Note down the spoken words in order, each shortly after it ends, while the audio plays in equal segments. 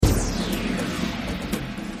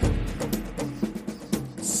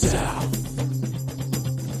South.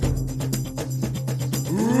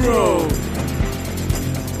 Road.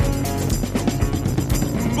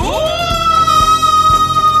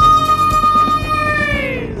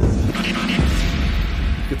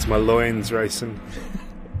 Gets my loins racing.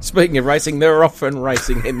 Speaking of racing, they're often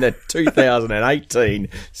racing in the 2018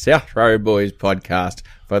 South Road Boys podcast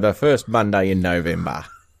for the first Monday in November.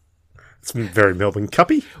 It's very Melbourne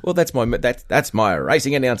Cuppy. Well, that's my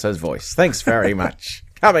racing announcer's voice. Thanks very much.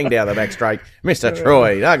 Coming down the back straight, Mr.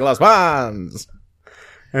 Troy Douglas Barnes.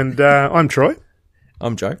 And I'm Troy.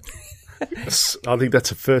 I'm Joe. I think that's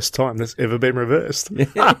the first time that's ever been reversed.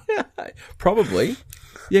 Probably.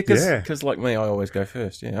 Yeah, Yeah. because like me, I always go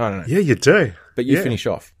first. Yeah, I don't know. Yeah, you do. But you Yeah. finish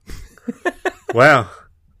off. Wow.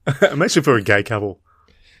 Imagine for a gay couple.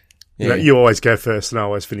 Yeah. You know, you always go first and I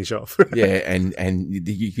always finish off. Yeah, and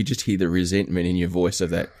you could just hear the resentment in your voice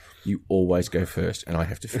of that. You always go first, and I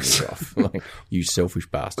have to finish off. Like, you selfish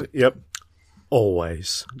bastard. Yep.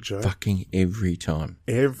 Always, Joe. Fucking every time.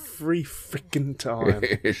 Every freaking time.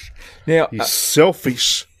 Now, You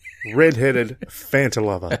selfish, red-headed Fanta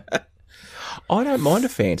lover. I don't mind a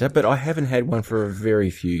Fanta, but I haven't had one for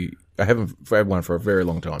I haven't had one for a very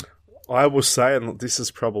long time. I will say, and this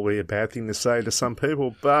is probably a bad thing to say to some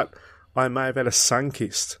people, but I may have had a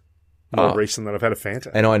Sunkist more recent than I've had a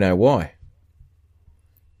Fanta. And I know why.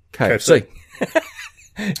 KFC.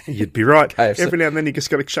 You'd be right. KFC. Every now and then you just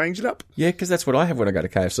got to change it up. Yeah, because that's what I have when I go to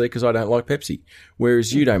KFC, because I don't like Pepsi.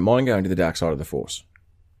 Whereas you don't mind going to the dark side of the Force.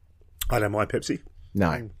 I don't mind Pepsi.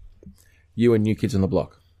 No. You and New Kids on the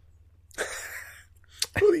Block.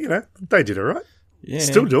 Well, you know, they did all right. Yeah.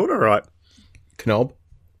 Still doing all right. Knob.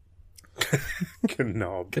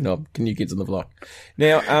 Knob. New Kids on the Block.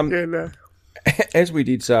 Now, Yeah, no. as we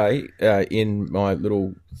did say in my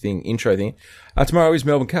little intro thing, tomorrow is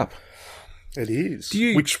Melbourne Cup. It is. Do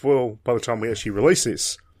you- Which will, by the time we actually release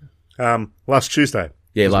this, last Tuesday.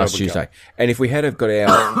 Yeah, was last Melbourne Tuesday. Cup. And if we had have got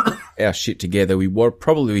our shit together,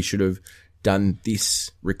 we should have done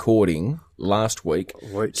this recording last week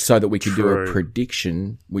so that we could do a True.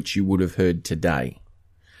 prediction, which you would have heard today.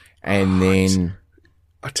 And then,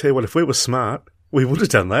 I tell you what, if we were smart, we would have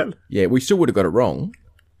done that. yeah, we still would have got it wrong.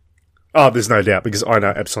 Oh, there's no doubt, because I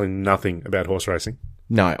know absolutely nothing about horse racing.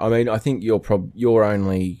 No, I mean, I think your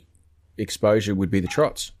only exposure would be the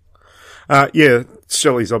trots. Yeah,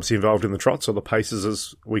 Shelley's obviously involved in the trots, or the paces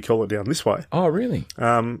as we call it down this way. Oh, really?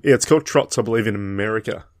 Yeah, it's called trots, I believe, in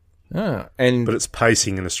America, And but it's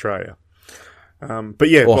pacing in Australia. But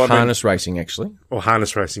yeah, or well, I mean- harness racing, actually. or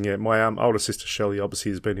harness racing. Yeah, my older sister Shelley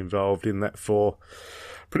obviously has been involved in that for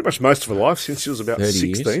pretty much most of her life since she was about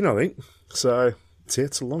 30 16, I think. So yeah,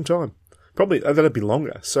 it's a long time. Probably that'd be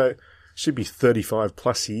longer. So she'd be 35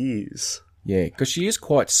 plus years. Yeah, because she is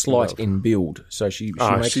quite slight in build, so she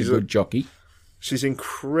makes a she's good jockey. She's an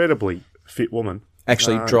incredibly fit woman.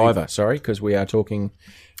 Actually, driver, sorry, because we are talking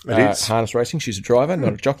It is. harness racing. She's a driver,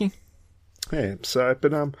 not a jockey. Yeah. So,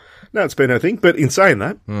 but no, it's been her thing. But in saying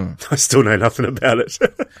that, I still know nothing about it.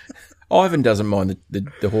 Ivan doesn't mind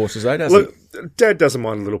the horses, though, does Look, Dad doesn't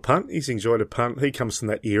mind a little punt. He's enjoyed a punt. He comes from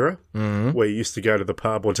that era where you used to go to the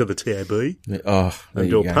pub or to the TAB he? Oh, there and you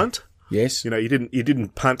do a go. punt. Yes. You know, you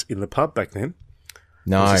didn't punt in the pub back then.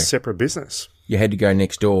 No, It was a separate business. you had to go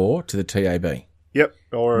next door to the TAB. Yep.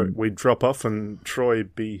 Or we'd drop off and Troy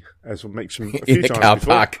be, as we'll mention a In few the times car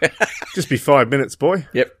before, park. just be 5 minutes, boy.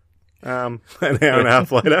 Yep. An hour and a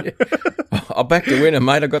half later. I'll back the winner,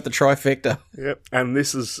 mate. I got the trifecta. Yep. And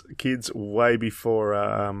this is kids way before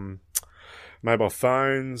mobile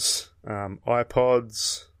phones,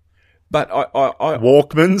 iPods, But I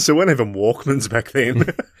Walkmans. There weren't even Walkmans back then.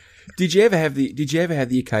 did you ever have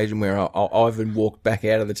the occasion where Ivan walked back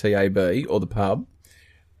out of the TAB or the pub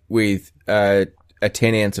with a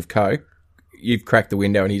 10 ounce of Coke? You've cracked the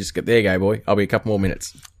window and he just got, there you go, boy. I'll be a couple more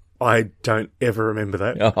minutes. I don't ever remember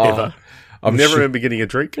that, Oh, ever. I'm Never sure- remember getting a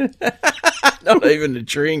drink. Not even a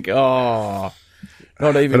drink. Oh,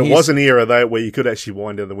 not even. But it his- was an era, though, where you could actually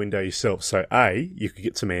wind down the window yourself. So, A, you could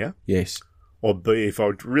get some air, Yes. or B, if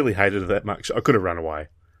I really hated it that much, I could have run away.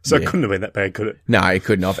 So it Yeah. couldn't have been that bad, could it? No, he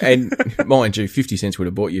couldn't have. And mind you, 50 cents would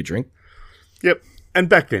have bought you a drink. Yep. And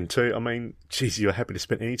back then, too, I mean, geez, you were happy to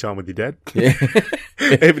spend any time with your dad. Yeah.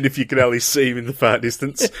 Even if you could only see him in the far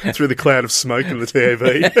distance through the cloud of smoke in the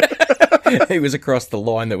TAV. He was across the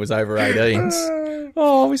line that was over 18s.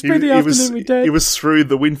 Oh, we spent the He afternoon with Dad. It was through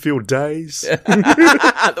the Winfield days.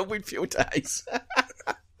 The Whitfield days.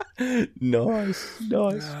 Nice.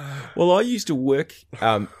 Well, I used to work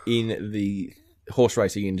in the horse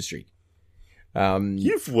racing industry.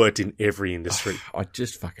 You've worked in every industry. I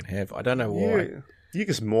just fucking have. I don't know why. Yeah. You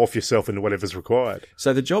just morph yourself into whatever's required.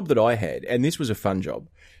 So the job that I had, and this was a fun job.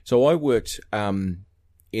 So I worked in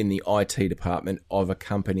the IT department of a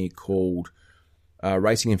company called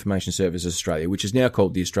Racing Information Services Australia, which is now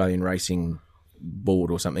called the Australian Racing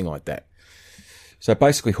Board or something like that. So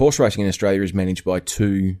basically, horse racing in Australia is managed by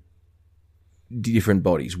two different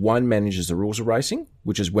bodies. One manages the rules of racing,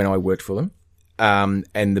 which is when I worked for them.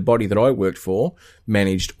 And the body that I worked for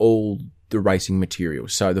managed all the racing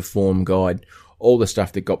materials. So the form guide, all the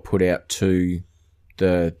stuff that got put out to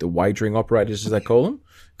the wagering operators, as they call them,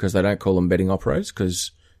 because they don't call them betting operators,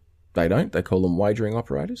 because they don't. They call them wagering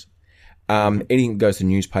operators. Anything that goes to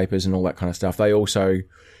newspapers and all that kind of stuff. They also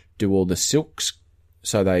do all the silks.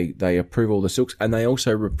 So they approve all the silks, and they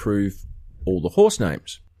also approve all the horse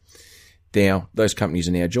names. Now, those companies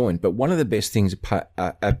are now joined. But one of the best things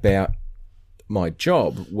about my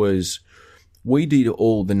job was we did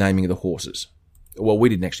all the naming of the horses. Well, we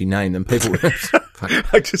didn't actually name them. People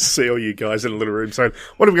I just see all you guys in a little room saying,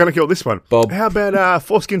 what are we going to call this one? Bob. How about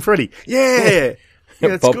Foreskin Freddy? Yeah! Yeah,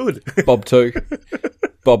 that's Bob, good. Bob 2,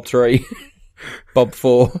 Bob 3, Bob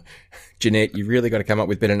 4. Jeanette, you've really got to come up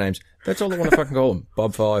with better names. That's all I want to fucking call them.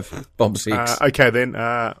 Bob 5, Bob 6. Okay, then,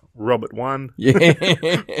 Robert 1.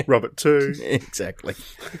 Yeah. Robert 2. Exactly.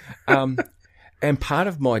 And part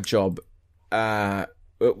of my job, I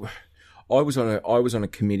was on a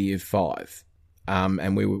committee of 5,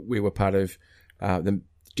 and we were part of the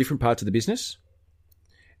different parts of the business,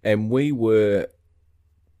 and we were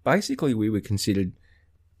considered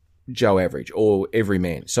Joe Average or every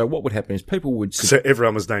man. So what would happen is people would... So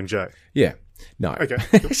everyone was named Joe? Yeah. No. Okay.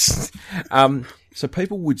 So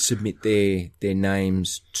people would submit their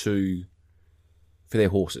names for their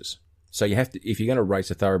horses. So you have to, if you're going to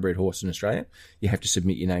race a thoroughbred horse in Australia, you have to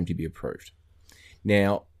submit your name to be approved.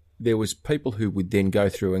 Now, there was people who would then go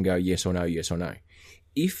through and go yes or no, yes or no.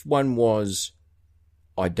 If one was,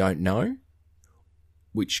 I don't know,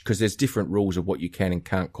 because there's different rules of what you can and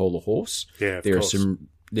can't call a horse. Yeah, of course.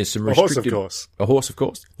 There's some A horse, restricted... of course. A horse, of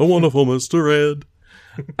course. A wonderful Mr. Ed.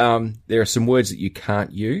 There are some words that you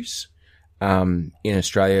can't use in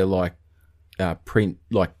Australia, like print,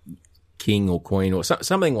 like king or queen or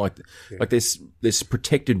something like that. Yeah. Like there's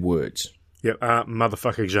protected words. Yeah,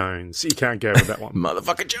 motherfucker Jones. You can't go with that one.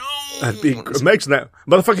 Motherfucker Jones. Imagine that.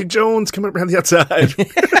 Motherfucker Jones coming around the outside.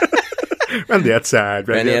 Round the outside.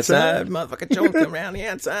 Round the outside. Motherfucker Jones coming around the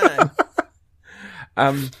outside.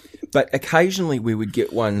 But occasionally we would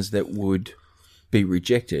get ones that would be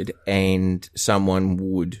rejected and someone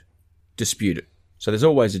would dispute it. So there's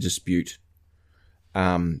always a dispute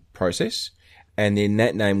process. And then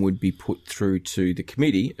that name would be put through to the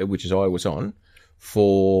committee, which is I was on,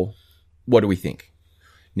 for what do we think?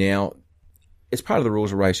 Now, as part of the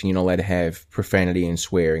rules of racing, you're not allowed to have profanity and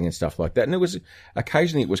swearing and stuff like that. And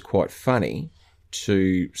occasionally it was quite funny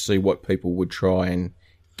to see what people would try and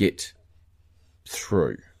get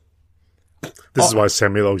through. This is why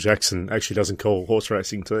Samuel L. Jackson actually doesn't call horse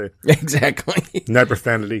racing too. Exactly. No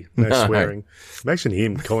profanity, no swearing. Imagine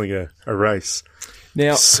him calling a race.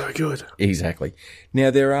 Now, so good. Exactly. Now,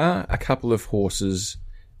 there are a couple of horses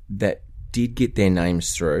that did get their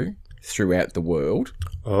names throughout the world.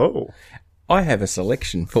 Oh. I have a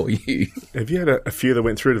selection for you. Have you had a few that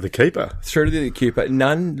went through to the keeper? Through to the keeper.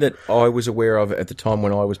 None that I was aware of at the time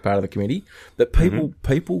when I was part of the committee. But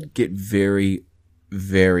people get very,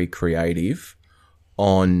 very creative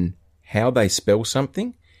on how they spell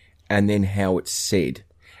something and then how it's said.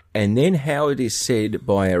 And then how it is said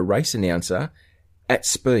by a race announcer at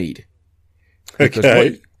speed.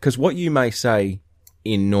 Because what you may say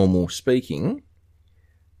in normal speaking,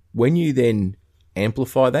 when you then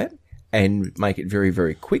amplify that and make it very,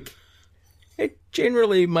 very quick, it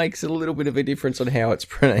generally makes a little bit of a difference on how it's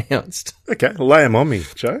pronounced. Okay, lay them on me,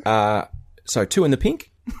 Joe. So 2 in the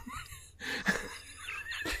pink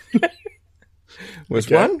was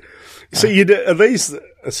one. So are these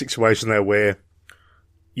a situation though where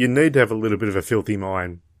you need to have a little bit of a filthy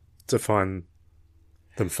mind to find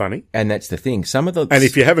them funny? And that's the thing. And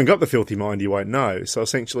if you haven't got the filthy mind, you won't know. So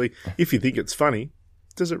essentially, if you think it's funny,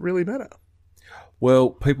 does it really matter? Well,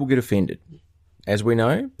 people get offended. As we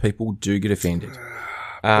know, people do get offended.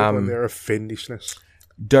 Their offendishness.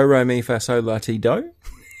 Do, re, mi, fa, sol, la, ti, do.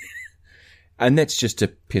 And that's just to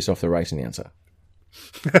piss off the race announcer.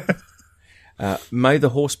 May the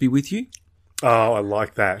horse be with you. Oh, I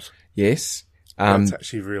like that. Yes. That's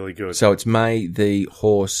actually really good. So it's may the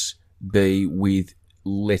horse be with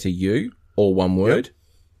letter U, or one word.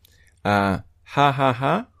 Yep. Ha, ha,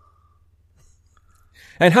 ha.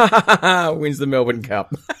 And ha, ha, ha, ha wins the Melbourne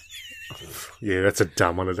Cup. Yeah, that's a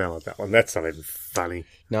dumb one. I don't like that one. That's not even funny.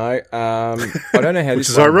 No, I don't know how Which this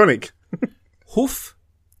is ironic. Hoof,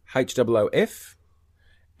 Hoof,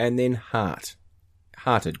 and then Heart.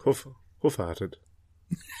 Hearted. Hoof-hearted.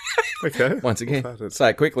 Okay. Once again, Hoof-hearted. say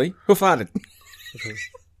it quickly. Hoof-hearted.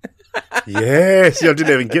 Yes, I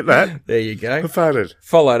didn't even get that. There you go. Hoof-hearted.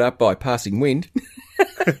 Followed up by Passing Wind.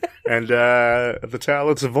 And the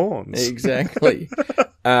Tailors of Vaughns. Exactly.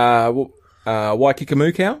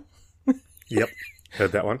 Waikikamukow. Yep.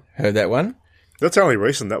 Heard that one. Heard that one. That's only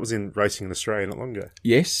recent. That was in racing in Australia not long ago.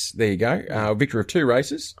 Yes, there you go. Victor of 2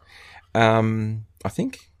 races. I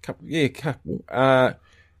think. Couple.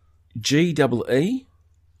 GEE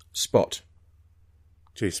Spot.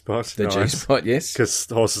 G-Spot. The Nice. G-Spot, yes. Because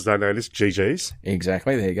horses don't know this. GGs.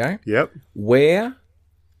 Exactly, there you go. Yep. Wear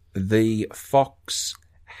the fox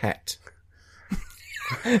hat.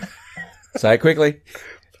 Say it quickly.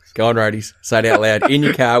 Go on, roadies. Say it out loud. In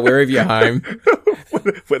your car, wherever you're home.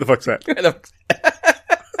 Where the fuck's that?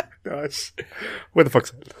 Nice. Where the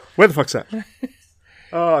fuck's that? Where the fuck's that?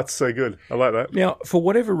 Oh, it's so good. I like that. Now, for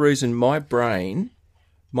whatever reason, my brain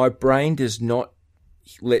does not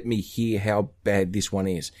let me hear how bad this one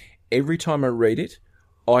is. Every time I read it,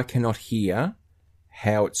 I cannot hear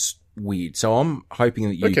how it's weird. So I'm hoping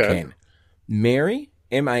that you can. Mary,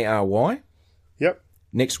 Mary. Yep.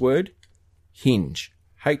 Next word, hinge.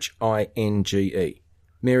 Hinge.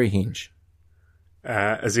 Mary Hinge.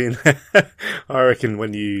 As in, I reckon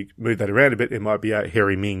when you move that around a bit, it might be a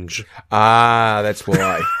hairy minge. Ah, that's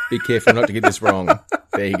why. Be careful not to get this wrong.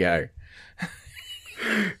 There you go.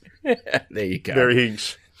 There you go. Very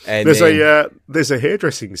hinge. And there's a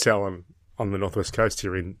hairdressing salon on the northwest coast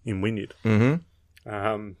here in Wynyard.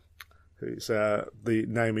 Mm-hmm. The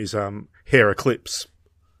name is Hair Eclipse.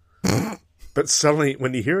 But suddenly,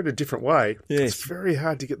 when you hear it a different way, it's very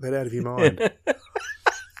hard to get that out of your mind.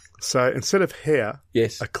 So instead of hair,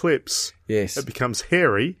 yes, eclipse, yes, it becomes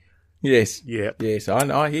hairy. Yes, yep, yes.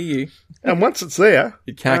 I hear you. And once it's there,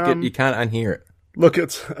 you can't unhear it. Look,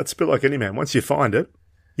 it's a bit like any man. Once you find it,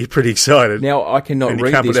 you're pretty excited. Now I cannot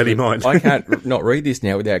read can't this. Put any mind. I can't not read this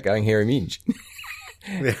now without going hairy minge.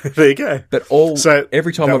 Yeah, there you go. But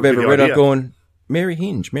every time I've ever read, I've gone Mary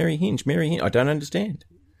Hinge, Mary Hinge, Mary Hinge. I don't understand.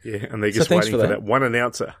 Yeah, and they're just waiting for that one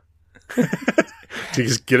announcer to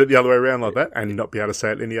just get it the other way around like that and not be able to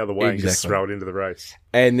say it any other way and just throw it into the race.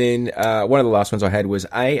 And then one of the last ones I had was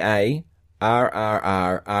AARRRRRRR,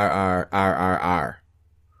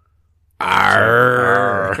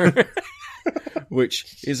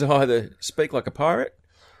 which is either speak like a pirate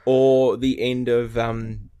or the end of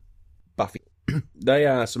Buffy. They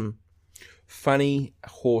are some funny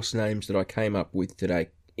horse names that I came up with today.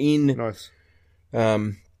 Nice.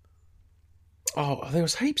 There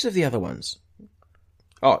was heaps of the other ones.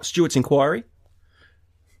 Oh, Stuart's Inquiry.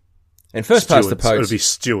 And first past the post. It would be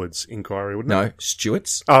Stewart's Inquiry, wouldn't it? No,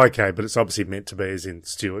 Stuart's. Oh, okay, but it's obviously meant to be as in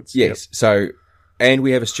Stewart's. Yes. Yep. So, and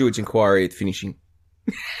we have a Stewart's Inquiry at finishing.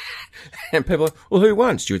 And people are, well, who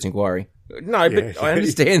won Stewart's Inquiry? No, but I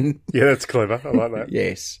understand. Yeah, that's clever. I like that.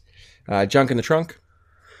 Yes. Junk in the Trunk.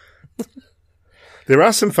 There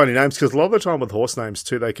are some funny names because a lot of the time with horse names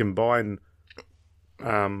too, they combine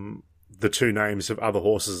the two names of other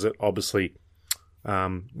horses that obviously.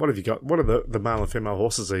 What have you got? What are the male and female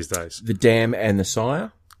horses these days? The Dam and the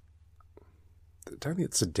Sire. I don't think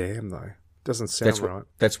it's a dam though. Doesn't sound right.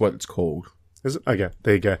 That's what it's called. Is it? Okay,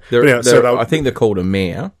 there you go. I think they're called a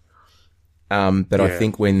mare. But I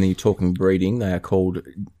think when you're talking breeding, they are called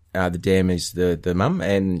the dam is the mum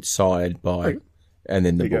and sired by, and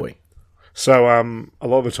then the boy. Go. So a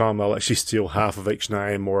lot of the time they'll actually steal half of each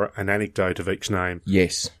name or an anecdote of each name.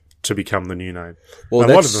 Yes. To become the new name. Well,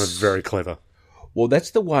 a lot of them are very clever. Well,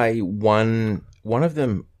 that's the way one of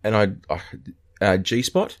them, and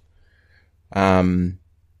G-Spot,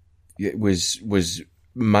 it was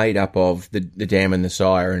made up of the dam and the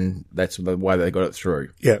sire, and that's the way they got it through.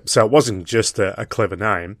 Yeah, so it wasn't just a clever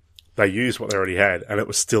name. They used what they already had, and it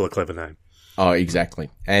was still a clever name. Oh, exactly.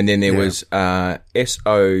 And then there was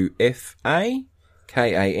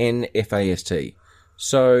SOFAKANFAST.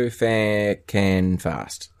 So can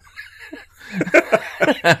fast.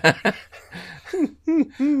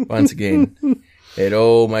 Once again, it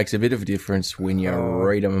all makes a bit of a difference when you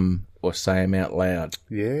read them or say them out loud.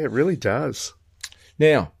 Yeah, it really does.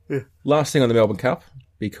 Now, last thing on the Melbourne Cup,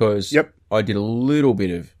 because I did a little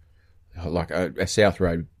bit of like a South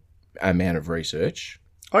Road amount of research.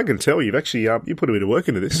 I can tell you've actually you put a bit of work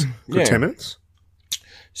into this. Good 10 minutes.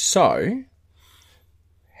 So,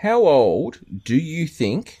 how old do you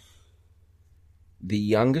think the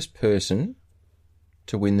youngest person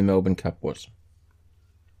to win the Melbourne Cup was?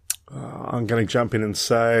 I'm going to jump in and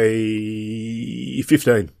say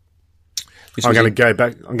 15. I'm going to go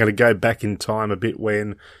back. I'm going to go back in time a bit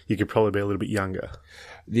when you could probably be a little bit younger.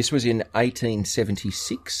 This was in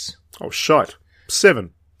 1876. Oh, shite.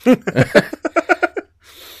 7.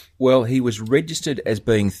 Well, he was registered as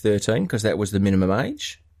being 13 because that was the minimum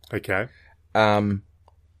age. Okay.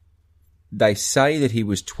 They say that he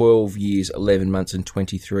was 12 years, 11 months and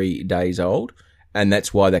 23 days old, and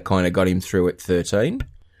that's why that kind of got him through at 13.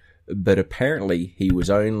 But apparently he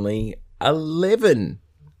was only 11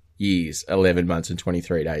 years, 11 months and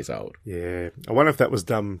 23 days old. Yeah. I wonder if that was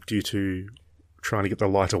done due to trying to get the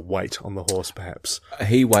lighter weight on the horse, perhaps.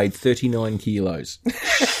 He weighed 39 kilos.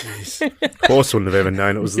 Jeez. Horse wouldn't have ever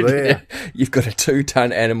known it was there. You've got a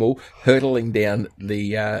 2-ton animal hurtling down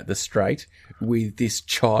the straight with this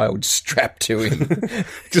child strapped to him.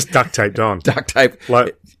 Just duct taped on. Duct tape.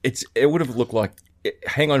 Like, it would have looked like,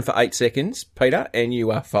 hang on for 8 seconds, Peter, and you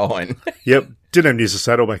are fine. Yep. Didn't even use a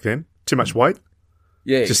saddle back then. Too much weight.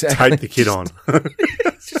 Yeah, Just exactly. tape the kid on.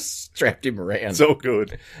 Just strapped him around. It's all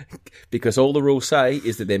good. Because all the rules say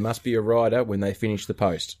is that there must be a rider when they finish the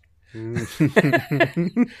post. Doesn't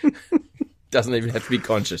even have to be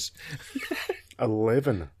conscious.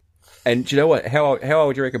 11. And do you know what? How old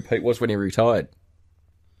do you reckon Pete was when he retired?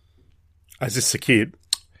 Is this a kid?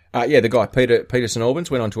 Yeah, the guy, Peter St Albans,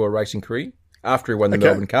 went on to a racing career after he won the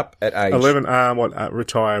Melbourne Cup at age... 11,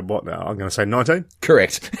 retired, what now? I'm going to say 19?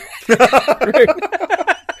 Correct.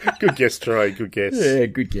 Good guess, Troy. Good guess. Yeah,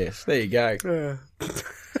 good guess. There you go.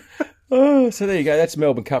 So there you go. That's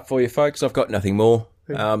Melbourne Cup for you, folks. I've got nothing more.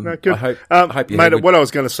 No, good. I hope you mate, had what I was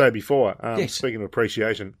going to say before, Yes. speaking of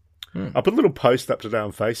appreciation, I put a little post up today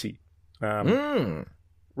on Facey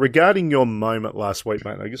regarding your moment last week,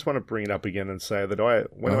 mate. I just want to bring it up again and say that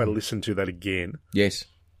when I listened to that again, Yes.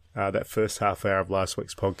 that first half hour of last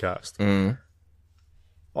week's podcast, You're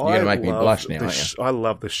going to make me blush now, aren't you? I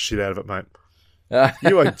love the shit out of it, mate.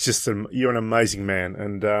 You are just you're an amazing man,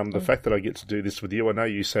 and the fact that I get to do this with you, I know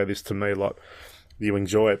you say this to me like you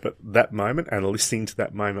enjoy it, but that moment and listening to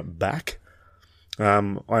that moment back,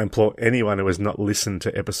 I implore anyone who has not listened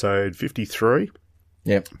to episode 53,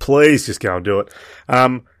 Yep. please just go and do it.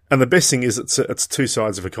 And the best thing is it's two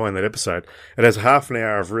sides of a coin, that episode. It has half an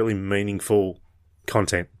hour of really meaningful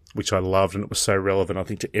content, which I loved, and it was so relevant, I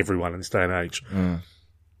think, to everyone in this day and age.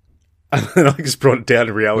 And then I just brought it down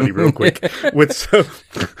to reality real quick with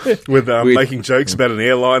making jokes about an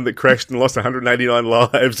airline that crashed and lost 189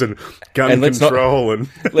 lives and gun control. And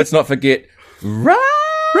let's not forget Roxanne,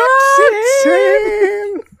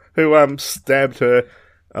 who stabbed her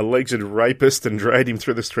alleged rapist and dragged him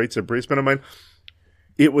through the streets of Brisbane. I mean,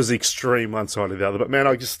 it was extreme one side or the other. But man,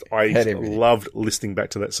 I loved listening back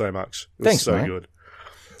to that so much. It was Thanks, so mate. good.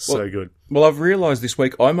 So good. Well, I've realised this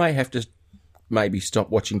week I may have to maybe stop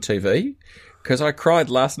watching TV because I cried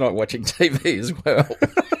last night watching TV as well.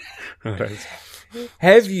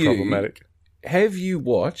 Problematic. Have you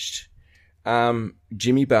watched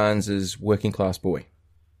Jimmy Barnes's Working Class Boy?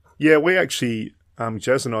 Yeah, we actually,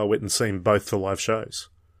 Jazz and I went and seen both the live shows.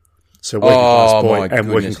 So Working Class Boy and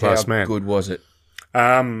Working Class Man. How good was it?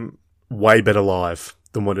 Way better live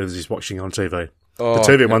than what it is he's watching on TV. Oh, the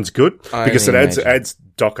TV one's good because it imagine. adds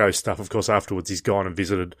doco stuff. Of course, afterwards he's gone and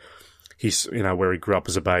visited his, where he grew up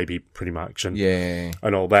as a baby, pretty much, and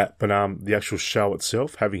all that. But the actual show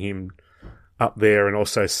itself, having him up there and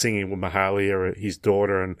also singing with Mahalia, his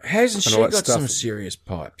daughter, and hasn't and she all that got stuff. some serious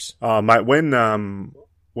pipes? Oh, mate, when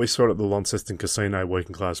we saw it at the Launceston Casino,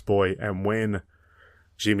 Working Class Boy, and when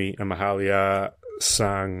Jimmy and Mahalia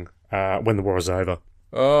sang When the War Is Over.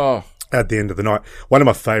 Oh, At the end of the night, one of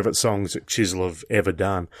my favourite songs that Chisel have ever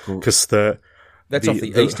done, because that's off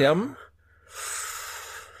the East album.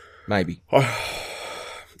 Maybe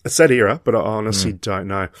it's that era, but I honestly don't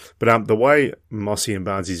know. But the way Mossy and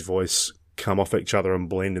Barnsley's voice come off each other and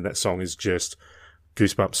blend in that song is just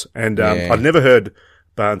goosebumps. And I've never heard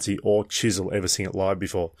Barnsley or Chisel ever sing it live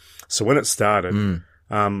before. So when it started,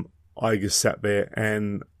 I just sat there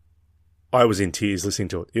and I was in tears listening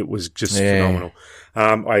to it. It was just phenomenal.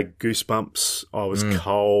 I had goosebumps. I was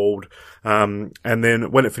cold. And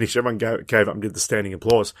then when it finished, everyone gave up and did the standing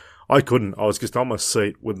applause. I couldn't. I was just on my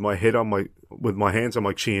seat with my head with my hands on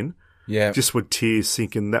my chin. Yeah. Just with tears,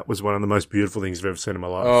 thinking that was one of the most beautiful things I've ever seen in my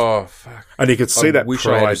life. Oh, fuck. And you could see that wish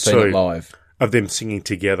I pride had seen it too live. of them singing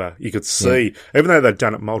together. You could see, even though they'd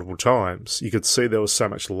done it multiple times, you could see there was so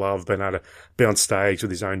much love being able to be on stage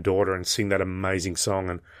with his own daughter and sing that amazing song.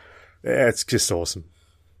 And yeah, it's just awesome.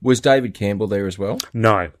 Was David Campbell there as well?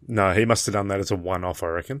 No, he must have done that as a one-off, I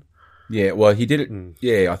reckon. Yeah, well, he did it.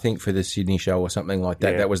 Yeah, I think for the Sydney show or something like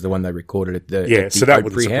that. Yeah. That was the one they recorded at the So that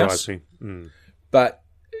wouldn't Oaktree surprise House. me. But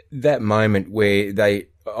that moment where they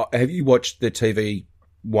have you watched the TV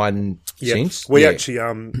one since. We actually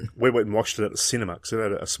we went and watched it at the cinema because it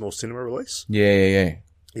had a small cinema release. Yeah.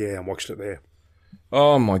 Yeah, and watched it there.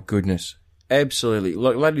 Oh my goodness. Absolutely.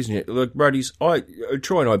 Look, ladies and gentlemen, look, Brody's,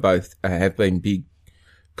 Troy and I both have been big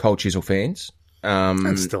Cold Chisel fans.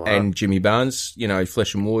 And still are. And Jimmy Barnes, you know,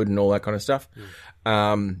 Flesh and Wood and all that kind of stuff.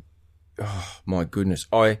 Oh my goodness.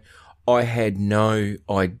 I had no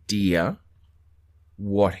idea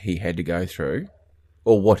what he had to go through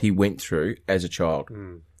or what he went through as a child.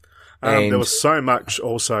 There was so much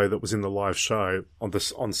also that was in the live show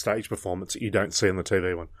on stage performance that you don't see on the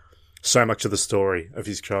TV one. So much of the story of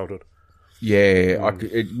his childhood. Yeah.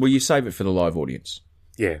 Well, you save it for the live audience.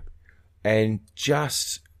 Yeah. And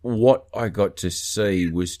just what I got to see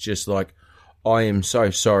was just like, I am so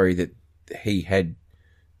sorry that he had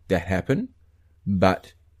that happen,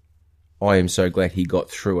 but I am so glad he got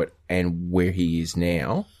through it and where he is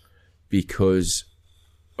now, because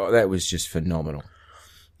that was just phenomenal.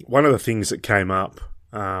 One of the things that came up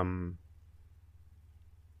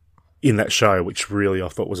in that show, which really I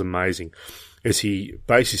thought was amazing, is he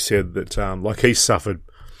basically said that like he suffered,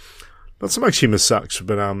 not so much him as such,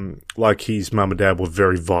 but like his mum and dad were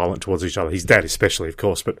very violent towards each other. His dad especially, of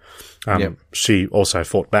course, but she also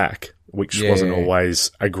fought back, which wasn't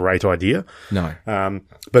always a great idea. No.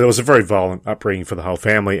 But it was a very violent upbringing for the whole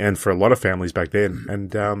family and for a lot of families back then.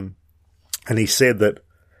 And he said that,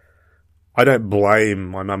 I don't blame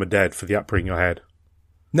my mum and dad for the upbringing I had.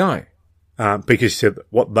 No. Because he said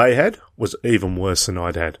what they had was even worse than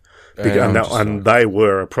I'd had. And they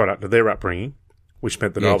were a product of their upbringing, which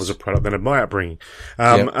meant that I was a product then of my upbringing.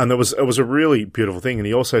 And it was a really beautiful thing. And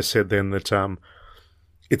he also said then that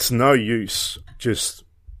it's no use just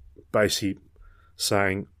basically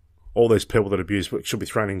saying all these people that abuse should be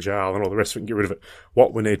thrown in jail and all the rest of it and get rid of it.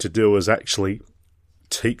 What we need to do is actually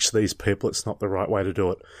teach these people it's not the right way to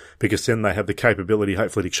do it, because then they have the capability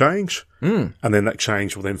hopefully to change, and then that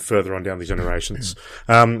change will then further on down the generations.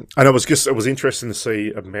 And it was interesting to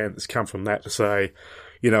see a man that's come from that to say,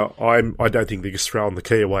 you know, I don't think that just throwing the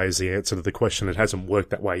key away is the answer to the question. It hasn't worked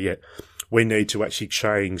that way yet. We need to actually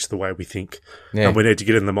change the way we think, and we need to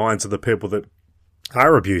get in the minds of the people that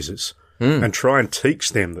are abusers and try and teach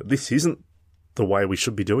them that this isn't the way we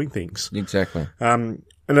should be doing things. Exactly. And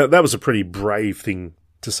that was a pretty brave thing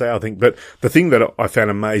to say, I think. But the thing that I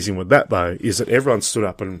found amazing with that, though, is that everyone stood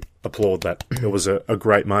up and applauded that. It was a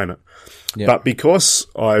great moment. Yep. But because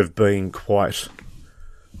I've been quite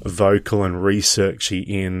vocal and researchy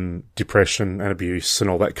in depression and abuse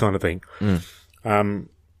and all that kind of thing,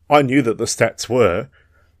 I knew that the stats were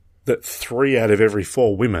that 3 out of every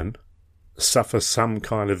 4 women suffer some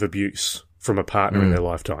kind of abuse from a partner in their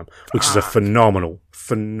lifetime, which is a phenomenal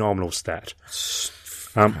stat.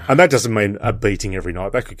 And that doesn't mean a beating every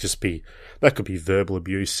night. That could be verbal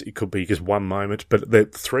abuse. It could be just one moment, but they're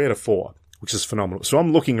 3 out of 4, which is phenomenal. So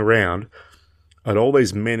I'm looking around at all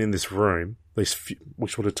these men in this room,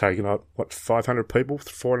 which would have taken 500 people,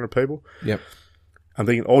 400 people. Yep. I'm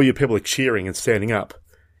thinking all you people are cheering and standing up.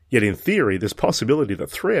 Yet in theory, there's possibility that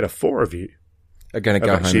 3 out of 4 of you are going to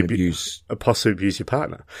go home and possibly abuse your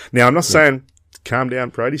partner. Now, I'm not saying, calm down,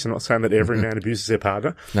 Brady. So I'm not saying that every man abuses their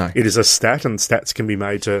partner. No. It is a stat, and stats can be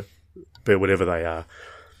made to be whatever they are.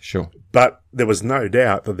 Sure. But there was no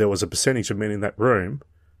doubt that there was a percentage of men in that room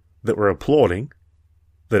that were applauding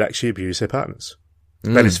that actually abuse their partners.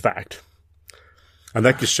 That is fact. And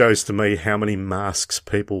that just shows to me how many masks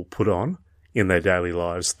people put on in their daily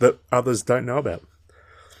lives that others don't know about.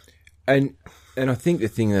 And I think the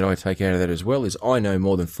thing that I take out of that as well is I know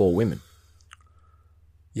more than 4 women.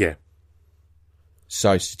 Yeah.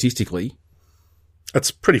 So statistically,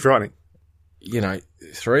 it's pretty frightening. You know,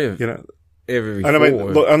 3 of every 4. And I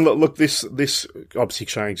mean, look, this obviously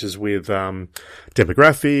changes with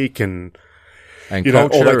demographic and you know,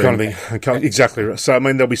 all that kind of thing. Exactly right. So I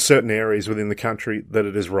mean, there'll be certain areas within the country that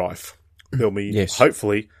it is rife. There'll be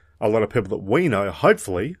hopefully a lot of people that we know,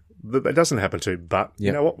 hopefully, that doesn't happen to. But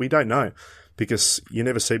you know what? We don't know, because you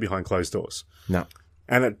never see behind closed doors. No.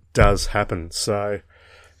 And it does happen. So,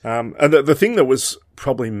 and the thing that was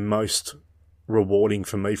probably most rewarding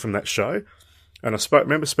for me from that show, and I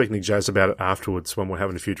remember speaking to Jazz about it afterwards when we're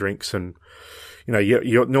having a few drinks, and you know,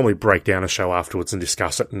 you normally break down a show afterwards and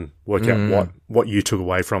discuss it and work out what you took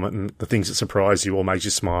away from it and the things that surprised you or made you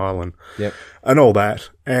smile and all that.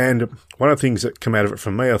 And one of the things that came out of it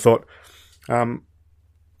for me, I thought,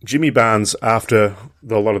 Jimmy Barnes, after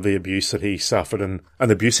a lot of the abuse that he suffered and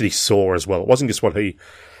the abuse that he saw as well, it wasn't just what he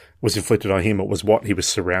was inflicted on him, it was what he was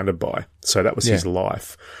surrounded by. So that was his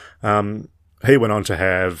life. He went on to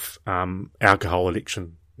have alcohol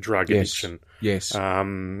addiction, drug addiction. Yes.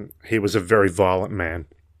 He was a very violent man.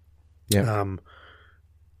 Yeah.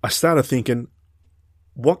 I started thinking,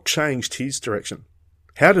 what changed his direction?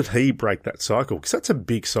 How did he break that cycle? Because that's a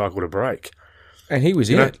big cycle to break. And he was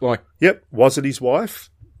in it. Yep. Was it his wife?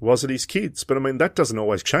 Was it his kids? But I mean, that doesn't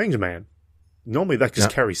always change a man. Normally that just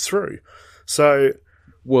carries through. So,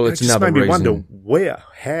 well, it's it just another made me reason. wonder where,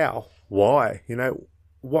 how, why,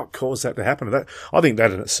 what caused that to happen. That I think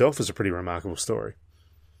that in itself is a pretty remarkable story.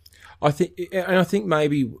 I think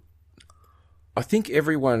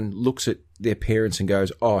everyone looks at their parents and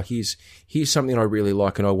goes, "Oh, here's something I really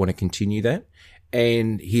like, and I want to continue that."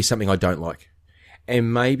 And here's something I don't like.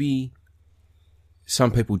 And maybe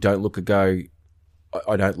some people don't look and go,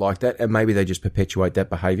 I don't like that, and maybe they just perpetuate that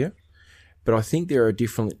behaviour. But I think there are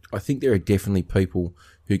definitely people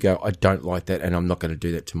who go, I don't like that, and I'm not going to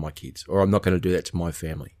do that to my kids, or I'm not going to do that to my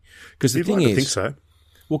family. Because the thing is, think so.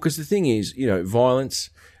 Well, because the thing is, violence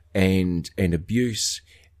and abuse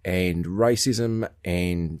and racism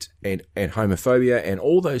and homophobia and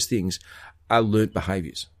all those things are learnt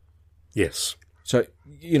behaviours. Yes. So,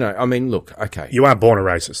 I mean, look, okay. You aren't born a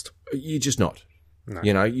racist. You're just not. No.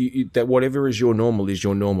 That whatever is your normal,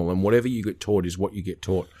 and whatever you get taught is what you get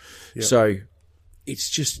taught. Yep. So it's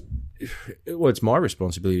just, it's my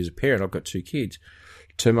responsibility as a parent. I've got 2 kids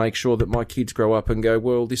to make sure that my kids grow up and go,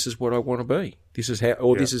 well, this is what I want to be. This is how,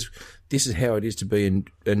 or this is how it is to be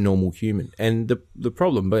a normal human. And the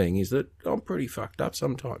problem being is that I'm pretty fucked up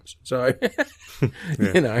sometimes. So, and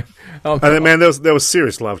then, man, there was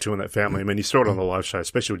serious love to in that family. I mean, you saw it on the live show,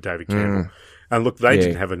 especially with David Campbell. And look, they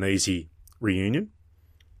didn't have an easy reunion.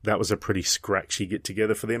 That was a pretty scratchy get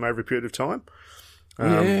together for them over a period of time.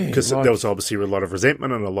 Because there was obviously a lot of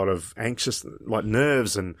resentment and a lot of anxious,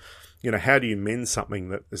 nerves, and how do you mend something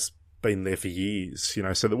that has been there for years?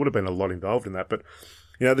 So there would have been a lot involved in that. But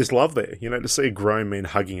there's love there. To see grown men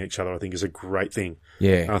hugging each other, I think is a great thing.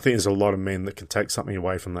 Yeah, and I think there's a lot of men that can take something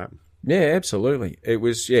away from that. Yeah, absolutely. It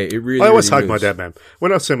was. Yeah, it really. I always really hug my dad, man.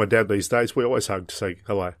 When I see my dad these days, we always hug to say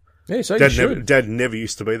hello. Yeah, so Dad never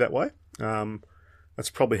used to be that way. That's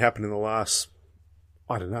probably happened in the last,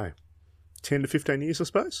 I don't know, 10 to 15 years, I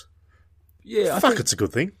suppose. Yeah, I think it's a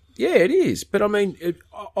good thing. Yeah, it is. But I mean,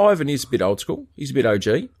 Ivan is a bit old school. He's a bit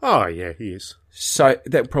OG. Oh, yeah, he is. So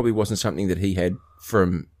that probably wasn't something that he had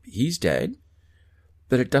from his dad,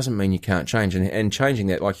 but it doesn't mean you can't change. And changing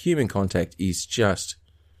that, like human contact is just,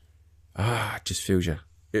 it just fills you.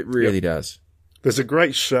 It really does. There's a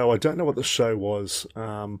great show. I don't know what the show was.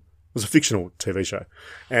 It was a fictional TV show.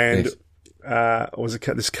 And it was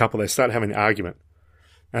this couple, they started having an argument.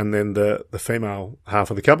 And then the female half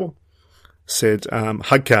of the couple said,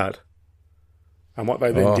 hug card. And what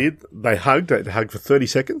they then did, they hugged for 30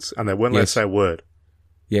 seconds, and they weren't allowed to say a word.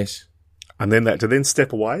 Yes. And then they had to then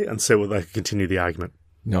step away and see whether they could continue the argument.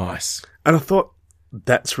 Nice. And I thought,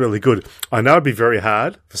 that's really good. I know it'd be very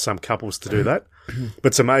hard for some couples to do that, but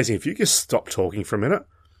it's amazing. If you just stop talking for a minute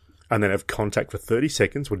and then have contact for 30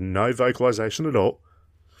 seconds with no vocalization at all,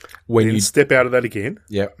 when you step out of that again,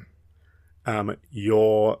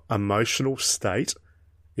 your emotional state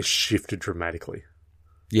is shifted dramatically.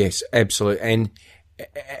 Yes, absolutely.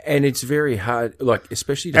 And it's very hard, like,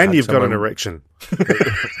 especially to and hug you've someone, got an erection.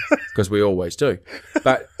 Because we always do.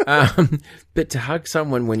 But to hug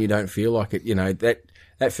someone when you don't feel like it,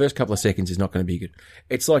 that first couple of seconds is not going to be good.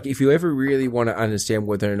 It's like if you ever really want to understand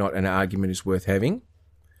whether or not an argument is worth having,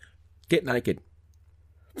 get naked.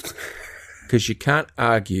 Because you can't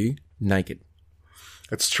argue naked.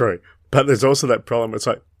 It's true. But there's also that problem. It's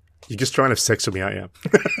like, you're just trying to have sex with me, aren't you?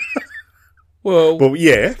 Well,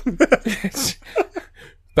 yeah.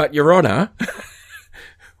 But, Your Honour,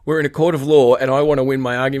 we're in a court of law and I want to win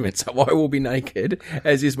my argument, so I will be naked,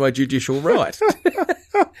 as is my judicial right.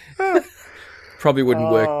 Probably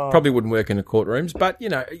wouldn't work in the courtrooms, but,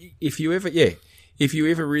 if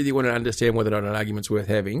you ever really want to understand whether or not an argument's worth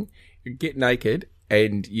having, get naked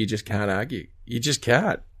and you just can't argue. You just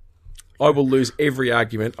can't. I will lose every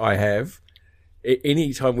argument I have.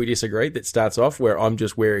 Any time we disagree that starts off where I'm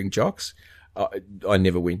just wearing jocks, I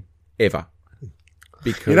never win. Ever.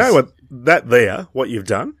 Because you know what you've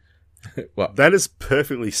done? What? That has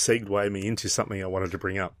perfectly segued me into something I wanted to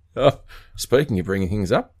bring up. Oh, speaking of bringing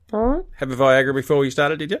things up, have a Viagra before you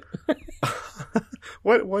started, did you?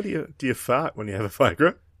 Why do you fart when you have a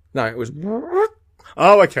Viagra? No, it was...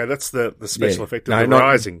 Oh, okay, that's the special effect of the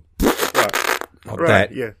rising. Not right,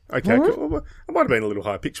 that. yeah. Okay, cool. Well, it might have been a little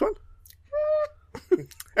high-pitched one.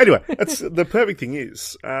 Anyway, that's the perfect thing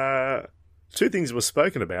is, 2 things that were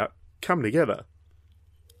spoken about come together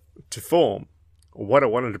to form what I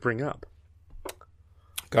wanted to bring up.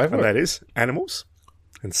 Go for and it. that is animals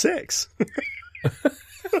and sex.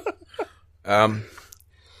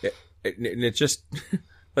 It just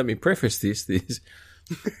let me preface this.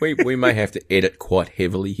 We may have to edit quite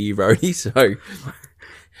heavily here, Rhodey. So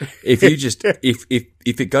if you just if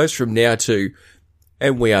it goes from now to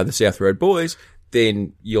and we are the South Road Boys,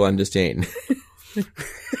 then you'll understand.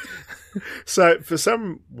 So for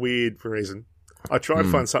some weird reason, I tried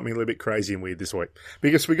to find something a little bit crazy and weird this week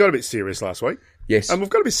because we got a bit serious last week. Yes, and we've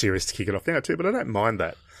got a bit serious to kick it off now too, but I don't mind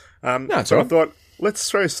that. No, it's so all I right. thought let's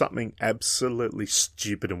throw something absolutely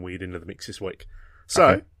stupid and weird into the mix this week. So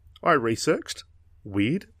Okay. I researched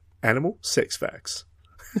weird animal sex facts.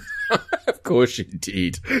 Of course you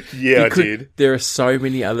did. Yeah, You I could- did. There are so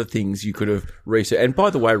many other things you could have researched. And by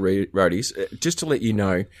the way, Roadies, just to let you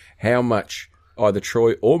know how much either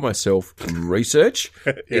Troy or myself research,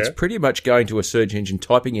 it's pretty much going to a search engine,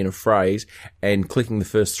 typing in a phrase, and clicking the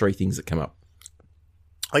first three things that come up.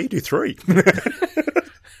 Oh, you do 3.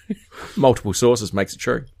 Multiple sources makes it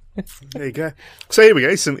true. There you go. So here we go.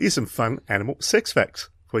 Here's some fun animal sex facts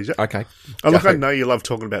for you. Okay. Oh, look, Go I for it. know you love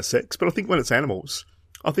talking about sex, but I think when it's animals,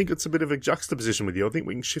 I think it's a bit of a juxtaposition with you. I think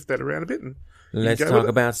we can shift that around a bit. And Let's go with talk it.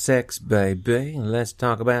 about sex, baby. Let's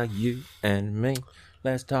talk about you and me.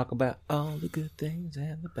 Let's talk about all the good things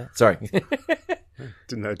and the bad. Sorry.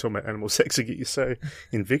 Didn't know talking about animal sex would get you so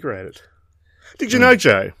invigorated. Did you know,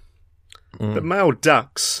 Joe, that male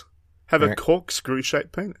ducks have a Yeah.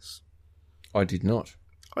 corkscrew-shaped penis? I did not.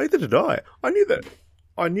 Either did I. I knew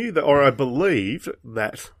that, or I believed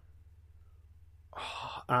that.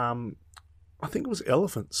 I think it was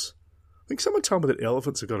elephants. I think someone told me that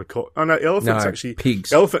elephants have got a cork. Oh no, elephants No, actually.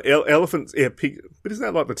 pigs. Elephants, yeah, pig. But isn't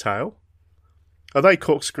that like the tail? Are they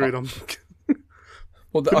corkscrewed on?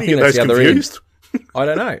 Well, I Couldn't think you get that's those the other confused? end. I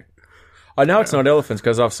don't know. I know it's not elephants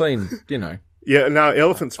because I've seen, Yeah, no,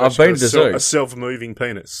 elephants. have I've actually been got to the zoo. a self-moving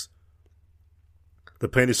penis. The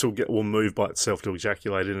penis will move by itself to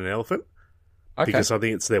ejaculate in an elephant Okay. because I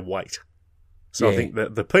think it's their weight. So I Yeah. think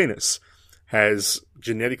that the penis has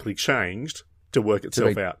genetically changed to work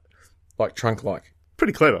itself be- out. Like trunk-like.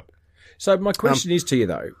 Pretty clever. So my question is to you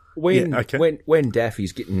though, when yeah, okay. when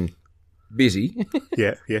Daffy's getting busy,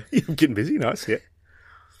 Yeah. I'm getting busy. Nice. Yeah.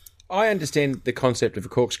 I understand the concept of a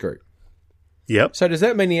corkscrew. Yep. So does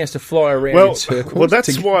that mean he has to fly around in circles? Well,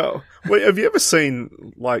 that's to- why. Well, have you ever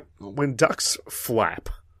seen like when ducks flap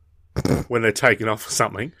when they're taking off or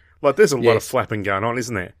something? Like, there's a lot of Yes. flapping going on,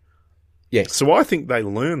 isn't there? Yes. So I think they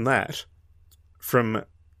learn that from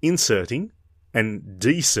inserting and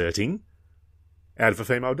deserting out of a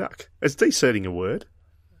female duck. Is deserting a word?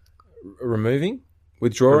 Removing?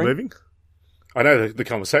 Withdrawing? Removing? I know the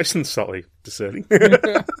conversation's slightly deserting.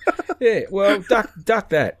 Yeah, well, duck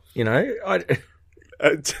that, Do you reckon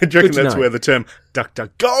Good to that's know. where the term "duck,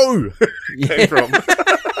 duck, go" came from?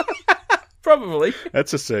 Probably.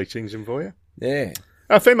 That's a search engine for you. Yeah.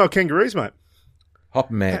 Female kangaroos, mate, Hop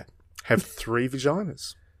mad. have 3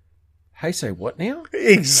 vaginas. Hey, say what now?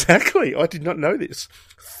 Exactly. I did not know this.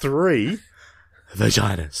 3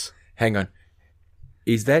 vaginas. Hang on.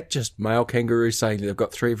 Is that just male kangaroos saying they've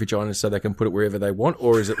got 3 vaginas so they can put it wherever they want,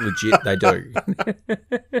 or is it legit they do?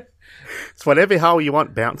 It's whatever hole you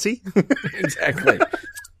want, bouncy. Exactly.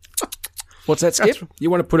 What's that, Skip? You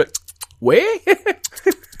want to put it where?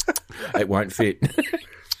 It won't fit.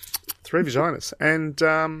 3 vaginas. And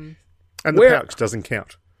the Where- pouch doesn't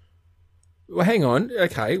count. Well, hang on.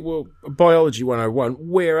 Okay, well, Biology 101,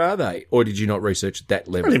 where are they? Or did you not research that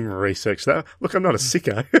I level? didn't even research that. Look, I'm not a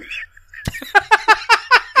sicko.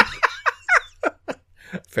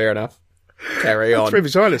 Fair enough. Carry on. 3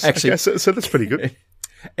 vaginas. Actually- Okay, so that's pretty good.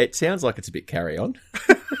 It sounds like it's a bit carry on.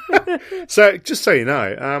 So, just so you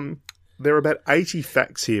know, there are about 80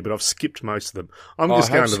 facts here, but I've skipped most of them. I'm Oh, just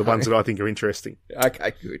I hope going to the so. ones that I think are interesting.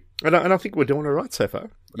 Okay, good. And I think we're doing all right so far. I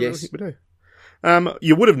really Yes. think we do.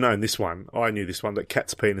 You would have known this one. I knew this one, that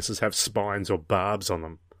cats' penises have spines or barbs on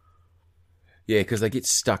them. Yeah, because they get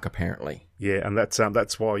stuck, apparently. Yeah, and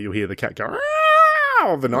that's why you'll hear the cat go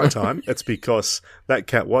 "Meow" the night time. It's because that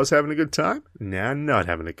cat was having a good time, now not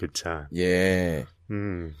having a good time. Yeah.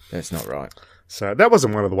 That's not right. So that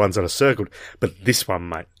wasn't one of the ones that I circled, but this one,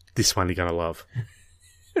 mate, this one you're going to love.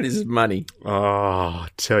 This is money. Oh, I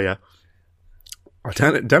tell you, I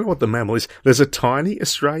don't know what the mammal is. There's a tiny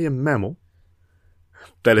Australian mammal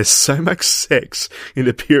that has so much sex in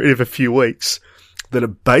a period of a few weeks that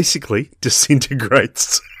it basically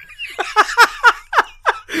disintegrates.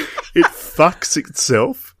 It fucks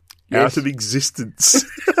itself Yes. out of existence.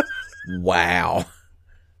 Wow.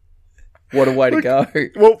 What a way to go.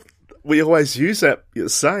 Well, we always use that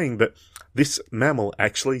saying, but this mammal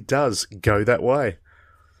actually does go that way.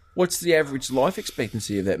 What's the average life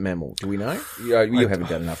expectancy of that mammal? Do we know? You haven't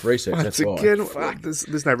done enough research. That's why. Again,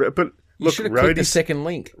 there's no... But You look, should have clicked the roadies... second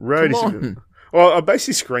link. Roadies, Come on. Well, I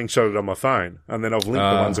basically screenshotted it on my phone, and then I've linked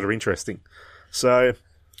the ones that are interesting. So,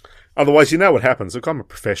 otherwise, you know what happens. Look, I'm a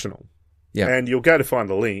professional. Yeah. And you'll go to find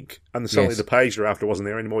the link, and then suddenly the page you're after wasn't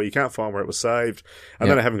there anymore. You can't find where it was saved, and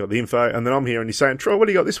then I haven't got the info, and then I'm here, and you're saying, Troy, what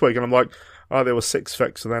do you got this week? And I'm like, oh, there were 6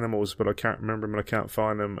 facts with animals, but I can't remember them, and I can't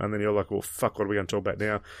find them. And then you're like, well, fuck, what are we going to talk about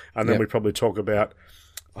now? And then we probably talk about,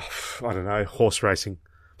 I don't know, horse racing.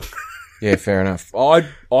 Yeah, fair enough.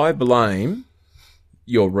 I blame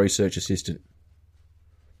your research assistant,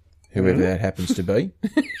 whoever that happens to be.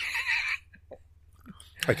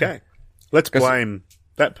 Okay. Let's blame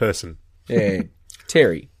that person. Yeah,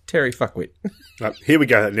 Terry Fuckwit. Here we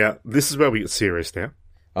go. Now, this is where we get serious now.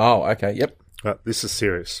 Oh, okay, yep. This is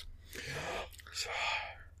serious.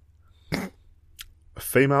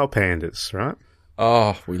 Female pandas, right?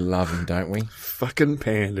 Oh, we love them, don't we? Fucking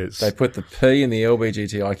pandas. They put the P in the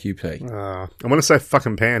LBGTIQP. I want to say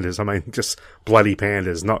fucking pandas. I mean, just bloody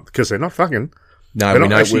pandas, not because they're not fucking. No, we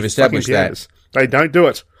know. We've established that. They don't do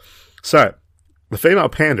it. So, the female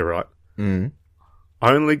panda, right,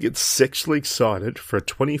 only gets sexually excited for a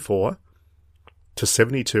 24 to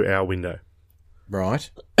 72 hour window. Right.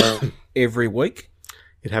 Every week?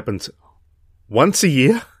 It happens once a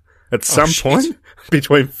year at some point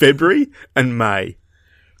between February and May.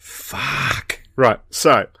 Fuck. Right.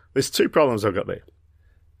 So, there's 2 problems I've got there.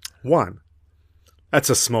 One, that's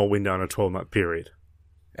a small window in a 12-month period.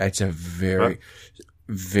 It's a very,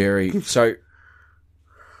 very... So,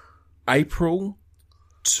 April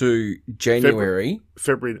to January...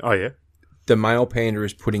 February, oh yeah. The male panda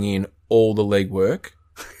is putting in all the legwork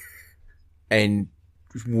and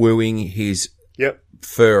wooing his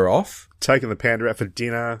fur off. Taking the panda out for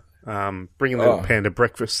dinner, bringing the panda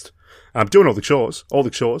breakfast, doing all the chores.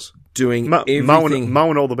 Doing everything.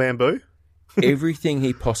 Mowing all the bamboo. Everything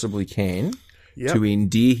he possibly can to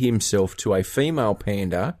endear himself to a female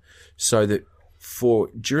panda so that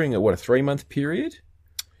during a 3-month period?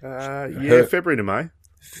 February to May.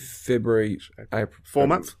 February, April. 4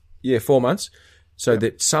 months? Yeah, 4 months. So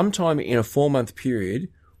that sometime in a 4-month period,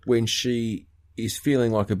 when she is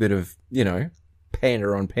feeling like a bit of, panda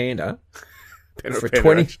on panda,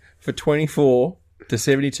 for 24 to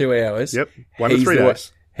 72 hours. Yep, 1 to 3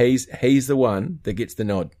 days. He's the one that gets the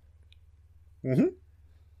nod. Mm-hmm.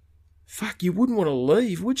 Fuck, you wouldn't want to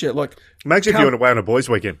leave, would you? Like, imagine if you went away on a boys'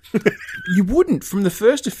 weekend. You wouldn't. From the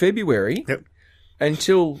 1st of February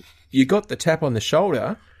until you got the tap on the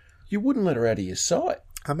shoulder, you wouldn't let her out of your sight.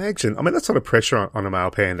 Imagine. I mean, that's a lot of pressure on a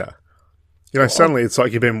male panda. Suddenly it's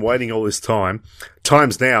like you've been waiting all this time.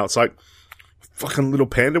 Times now, it's like, fucking little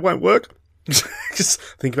panda won't work. Just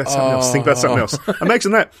think about something else.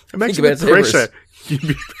 Imagine that. Imagine the pressure.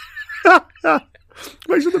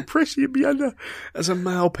 Imagine the pressure you'd be under as a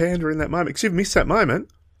male panda in that moment. Because you've missed that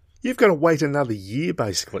moment. You've got to wait another year,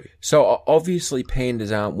 basically. So, obviously,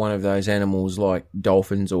 pandas aren't one of those animals like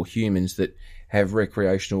dolphins or humans that have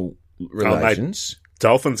recreational relations.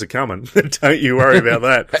 Dolphins are coming. Don't you worry about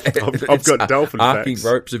that. I've got dolphin arcing facts.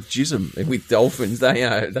 ropes of jism with dolphins.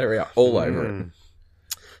 They're all over it.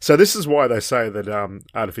 So this is why they say that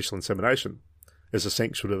artificial insemination is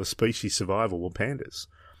essential to the species survival of pandas.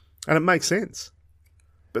 And it makes sense.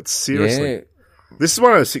 But seriously, this is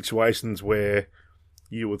one of those situations where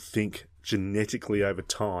you would think genetically over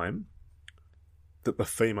time that the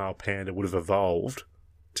female panda would have evolved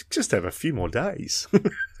to just have a few more days.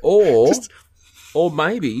 Or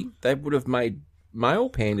maybe they would have made male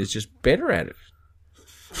pandas just better at it.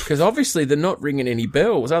 Because obviously they're not ringing any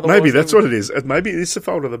bells. Otherwise, maybe that's what it is. Maybe it is the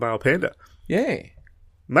fault of the male panda. Yeah.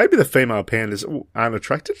 Maybe the female pandas aren't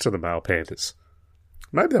attracted to the male pandas.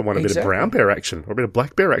 Maybe they want a bit of brown bear action or a bit of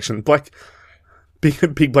black bear action.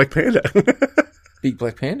 Big black panda. Big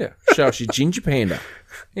black panda. Show us your ginger panda.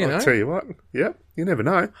 I'll tell you what. Yeah, you never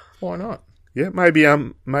know. Why not? Yeah, maybe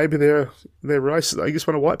their race, they just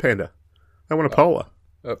want a white panda. They want a polar.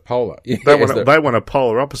 Polar. Yeah, they want a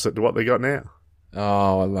polar opposite to what they got now.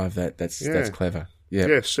 Oh, I love that. That's clever. Yeah.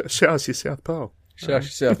 Yeah, show us your South Pole. Show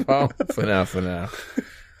us your South Pole. For now.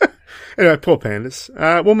 Anyway, poor pandas.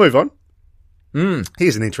 We'll move on.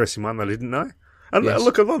 Here's an interesting one that I didn't know. And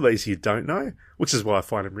look, a lot of these you don't know, which is why I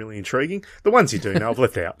find them really intriguing. The ones you do know, I've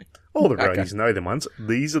left out. All the roadies know them ones.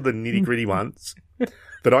 These are the nitty-gritty ones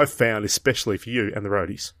that I've found especially for you and the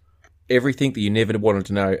roadies. Everything that you never wanted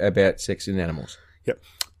to know about sex in animals. Yep.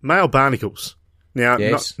 Male barnacles. Now,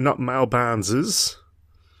 not male barnses.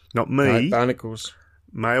 Not me. No, barnacles.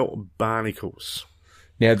 Male barnacles.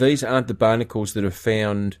 Now, these aren't the barnacles that are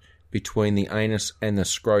found between the anus and the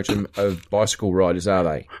scrotum of bicycle riders, are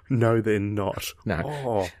they? No, they're not. No.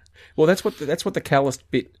 Oh. Well, that's what the calloused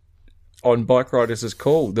bit on bike riders'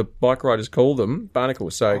 call. The bike riders call them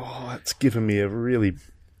barnacles. So it's given me a really...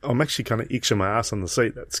 I'm actually kind of itching my ass on the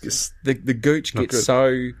seat. That's just... The gooch gets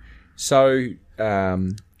good. so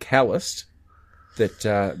calloused that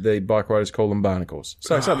the bike riders call them barnacles.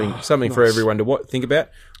 So something for everyone to think about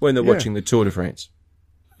when they're watching the Tour de France.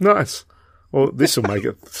 Nice. Well, this will make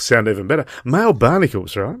it sound even better. Male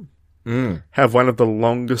barnacles, right, have one of the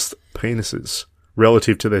longest penises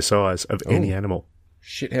relative to their size of any animal.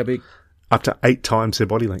 Shit, how big? Up to 8 times their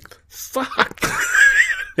body length. Fuck.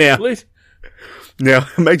 Now,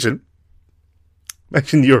 imagine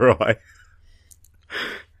you or I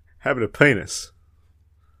having a penis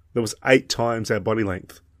that was 8 times our body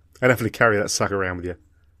length and having to carry that sucker around with you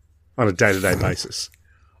on a day-to-day basis.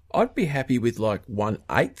 I'd be happy with like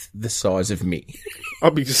 1/8 the size of me.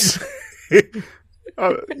 I'd be just...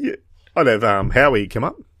 I'd have Howie come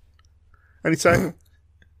up and he'd say,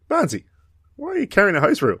 Barnsey, why are you carrying a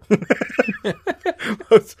hose reel?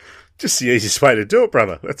 It's just the easiest way to do it,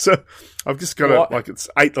 brother. I've just got to, it's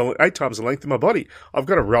 8 times the length of my body. I've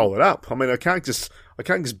got to roll it up. I mean, I can't just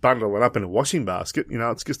bundle it up in a washing basket. You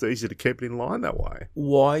know, it's just easier to keep it in line that way.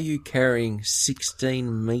 Why are you carrying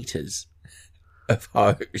 16 metres of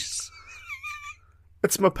hose?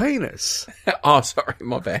 It's my penis. Oh, sorry,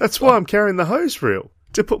 my bad. That's why I'm carrying the hose reel,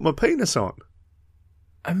 to put my penis on.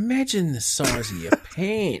 Imagine the size of your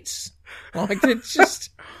pants. Like, it's just...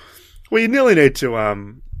 Well, you nearly need to,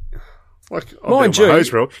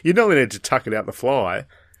 hose reel, you nearly need to tuck it out the fly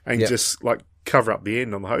and just, cover up the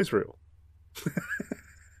end on the hose reel.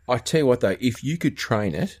 I tell you what, though, if you could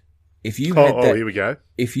train it, if you here we go.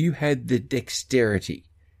 If you had the dexterity,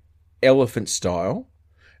 elephant style,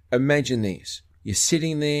 imagine this. You're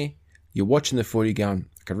sitting there, you're watching the footy going,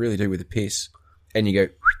 I could really do with a piss, and you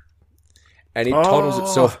go, and it toddles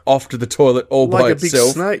itself off to the toilet all by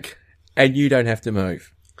itself. Like a big snake. And you don't have to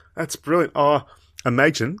move. That's brilliant. Oh,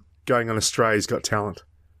 imagine going on Australia's Got Talent.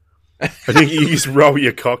 I think you just roll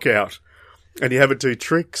your cock out and you have it do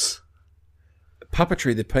tricks.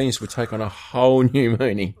 Puppetry, the penis would take on a whole new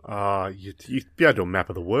meaning. You'd be able to do a map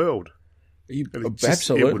of the world.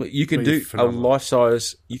 Absolutely. You could do phenomenal.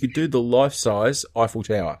 You could do the life-size Eiffel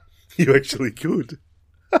Tower. You actually could.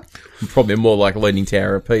 Probably more like Leaning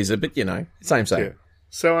Tower of Pisa, but same. Yeah.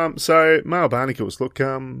 So male barnacles, look,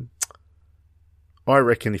 I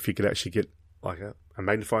reckon if you could actually get like a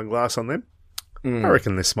magnifying glass on them, I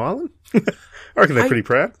reckon they're smiling. I reckon they're pretty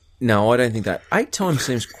proud. No, I don't think that. 8 times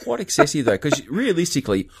seems quite excessive, though, because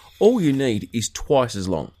realistically, all you need is twice as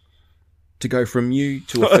long to go from you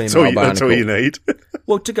to a female barnacle. That's all you need.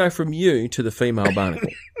 Well, to go from you to the female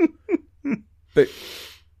barnacle. But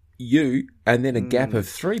you, and then a gap of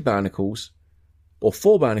 3 barnacles, or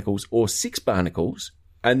 4 barnacles, or 6 barnacles,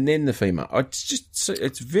 and then the female.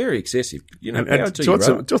 It's very excessive. Do you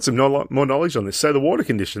want some more knowledge on this? So the water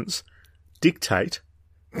conditions dictate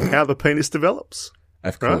how the penis develops.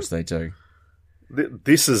 Of course they do.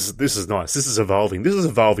 This is nice. This is evolving. This is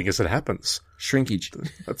evolving as it happens. Shrinkage.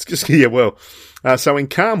 That's just, so in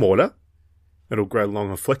calm water, it'll grow long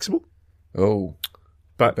and flexible. Oh.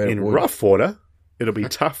 But in rough water, it'll be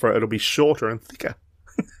tougher, it'll be shorter and thicker.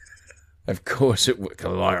 Of course it would,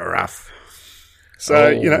 like rough.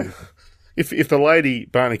 So, if the lady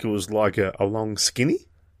barnacle is like a long skinny.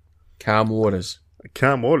 Calm waters.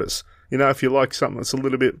 If you like something that's a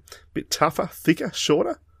little bit tougher, thicker,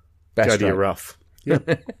 shorter, go to your rough. Yeah.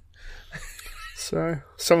 So,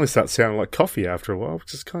 suddenly starts sounding like coffee after a while,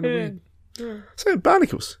 which is kind of weird. Yeah. So,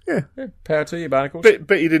 barnacles, yeah. Power to you, barnacles.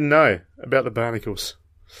 Bet you didn't know about the barnacles.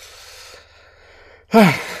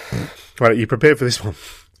 Right, are you prepared for this one?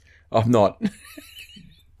 I'm not.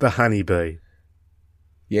 The honeybee.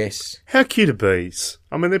 Yes. How cute are bees?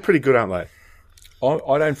 I mean, they're pretty good, aren't they?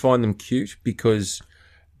 I don't find them cute because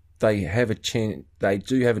they do have a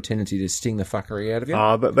tendency to sting the fuckery out of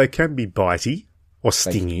you. They can be bitey or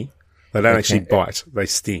stingy. They don't actually bite. They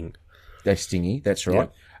sting. They're stingy, that's right.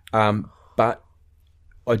 Yep. But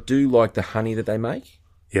I do like the honey that they make.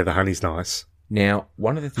 Yeah, the honey's nice. Now,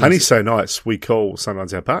 one of the things... Honey's so nice, we call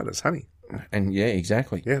sometimes our partners honey. And yeah,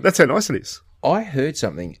 exactly. Yeah, that's how nice it is. I heard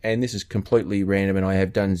something, and this is completely random, and I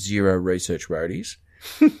have done zero research, roadies.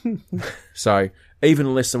 So,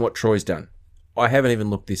 even less than what Troy's done. I haven't even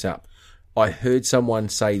looked this up. I heard someone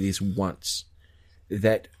say this once,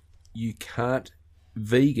 that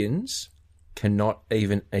vegans cannot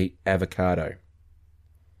even eat avocado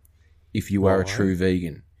if you are a true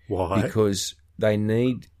vegan. Why? Because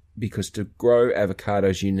to grow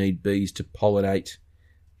avocados, you need bees to pollinate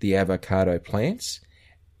the avocado plants.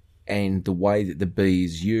 and the way that the bee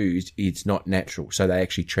is used, it's not natural. So they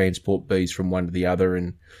actually transport bees from one to the other,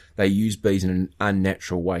 and they use bees in an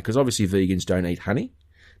unnatural way. Because obviously vegans don't eat honey,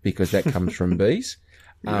 because that comes from bees.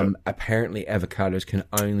 Apparently avocados can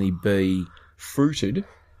only be fruited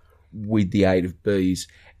with the aid of bees,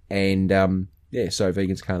 and so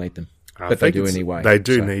vegans can't eat them. But they do anyway. They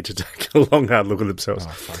do need to take a long, hard look at themselves.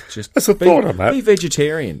 Oh, fuck. Just That's a thought on that. Be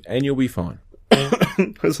vegetarian, and you'll be fine.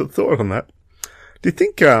 There's a thought on that. Do you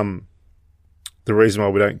think the reason why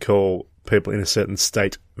we don't call people in a certain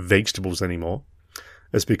state vegetables anymore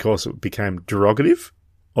is because it became derogative,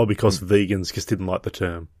 or because vegans just didn't like the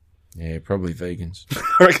term? Yeah, probably vegans.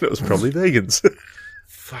 I reckon it was probably vegans.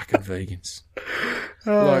 Fucking vegans.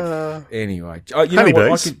 Anyway, you honeybees. know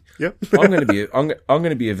what? Yep. I'm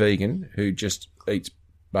going to be a vegan who just eats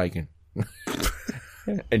bacon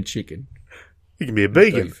and chicken. You can be a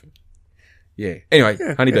vegan. Beef. Yeah. Anyway,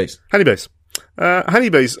 honeybees. Yeah. Honeybees.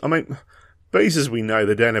 Honeybees, I mean, bees, as we know,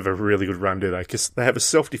 they don't have a really good run, do they? Because they have a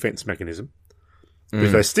self-defense mechanism.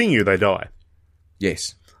 If they sting you, they die.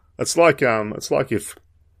 Yes. It's like if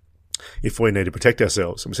we need to protect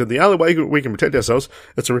ourselves. And we said the only way we can protect ourselves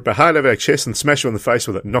is to rip a heart out of our chest and smash you in the face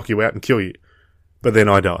with it, knock you out and kill you. But then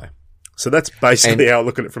I die. So that's basically how I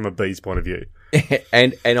look at it from a bee's point of view.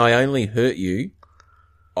 And I only hurt you.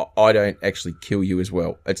 I don't actually kill you as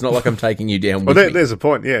well. It's not like I'm taking you down with me. There's a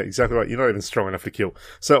point. Yeah, exactly right. You're not even strong enough to kill.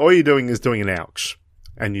 So all you're doing is doing an ouch,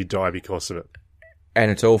 and you die because of it. And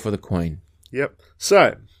it's all for the queen. Yep.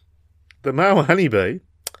 So the male honeybee,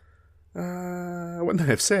 when they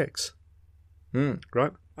have sex,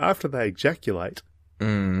 right, after they ejaculate,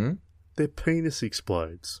 their penis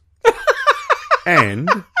explodes. And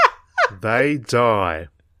they die.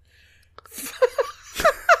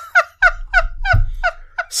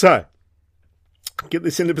 So, get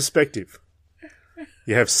this into perspective.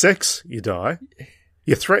 You have sex, you die.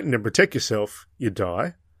 You threaten to protect yourself, you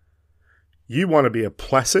die. You want to be a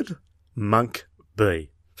placid monk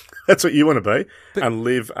bee. That's what you want to be, and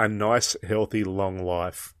live a nice, healthy, long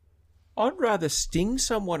life. I'd rather sting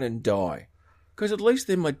someone and die, because at least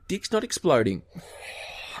then my dick's not exploding.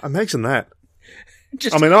 Imagine that.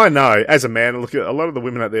 I mean, I know, as a man, look, a lot of the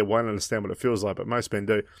women out there won't understand what it feels like, but most men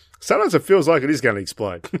do. Sometimes it feels like it is going to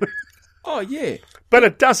explode. Oh, yeah. But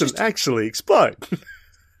it doesn't actually explode.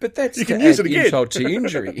 But that's you can use it again. Insult to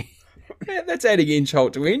injury. Yeah, that's adding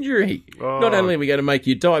insult to injury. Oh. Not only are we going to make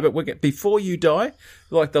you die, but before you die,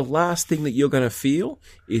 like the last thing that you're going to feel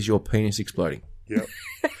is your penis exploding. Yep.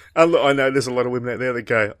 I know there's a lot of women out there that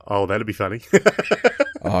go, oh, that'd be funny.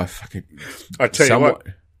 Oh, fucking... I tell you what.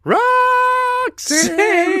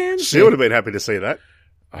 Roxanne! She would have been happy to see that.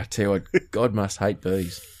 I tell you what, God must hate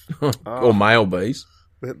bees. Or male bees.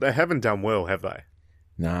 They haven't done well, have they?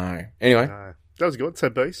 No. Anyway. No. That was good. So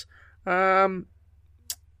bees.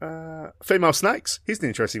 Female snakes. Here's an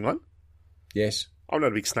interesting one. Yes. I'm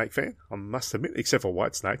not a big snake fan, I must admit, except for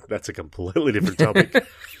white snake. That's a completely different topic.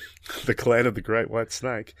 The clan of the great white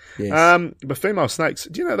snake. Yes. But female snakes,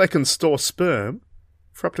 do you know they can store sperm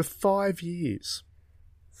for up to 5 years?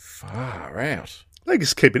 Far out. They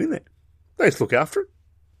just keep it in there. They just look after it.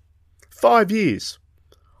 5 years.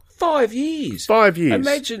 5 years. 5 years.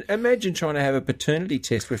 Imagine trying to have a paternity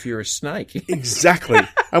test if you're a snake. Exactly.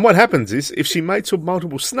 And what happens is, if she mates with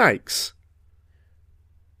multiple snakes,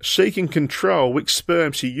 she can control which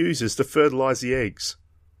sperm she uses to fertilise the eggs.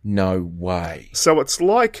 No way. So it's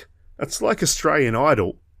like Australian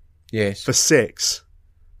Idol. Yes. For sex.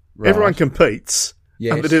 Right. Everyone competes.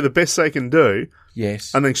 Yes. And they do the best they can do.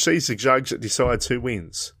 Yes. And then she's the judge that decides who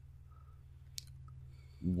wins.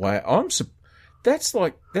 Wow. That's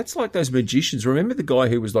like those magicians. Remember the guy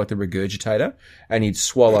who was like the regurgitator, and he'd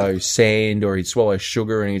swallow sand, or he'd swallow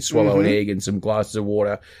sugar, and he'd swallow an egg and some glasses of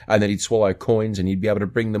water, and then he'd swallow coins, and he'd be able to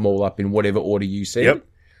bring them all up in whatever order you said. Yep.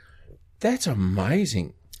 That's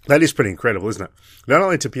amazing. That is pretty incredible, isn't it? Not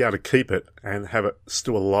only to be able to keep it and have it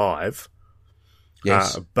still alive,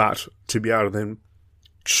 yes, but to be able to then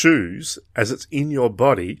choose, as it's in your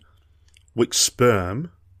body, which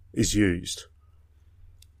sperm is used.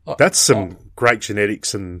 That's some great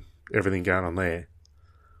genetics and everything going on there.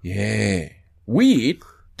 Yeah. Weird.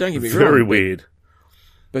 Don't get me wrong. Very weird.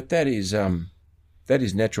 But that is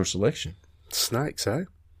natural selection. Snakes, eh?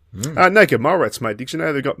 Naked mole rats, mate. Did you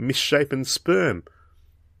know they've got misshapen sperm?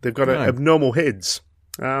 They've got abnormal heads.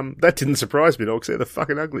 That didn't surprise me at all, because they're the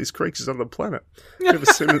fucking ugliest creatures on the planet.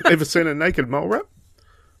 Ever seen a naked mole rat?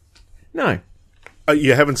 No.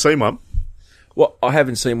 You haven't seen one? Well, I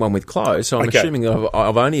haven't seen one with clothes, so I'm assuming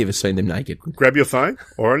I've only ever seen them naked. Grab your phone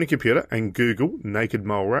or on your computer and Google naked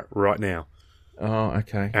mole rat right now. Oh,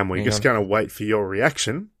 okay. And we're just going to wait for your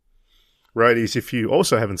reaction Roadies, if you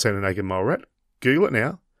also haven't seen a naked mole rat, Google it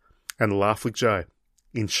now and laugh with Joe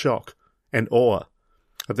in shock and awe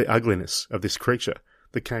at the ugliness of this creature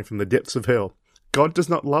that came from the depths of hell. God does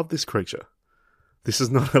not love this creature. This is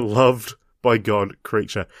not a loved by God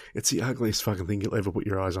creature. It's the ugliest fucking thing you'll ever put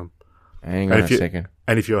your eyes on. Hang on a second.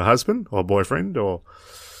 And if your husband or boyfriend or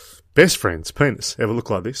best friend's penis ever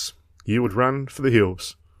looked like this, you would run for the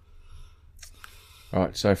hills. All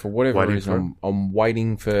right, so for whatever reason, I'm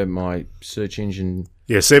waiting for my search engine.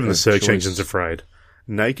 Yes, even the search engine's afraid.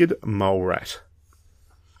 Naked mole rat.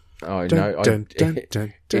 Oh, no, it didn't.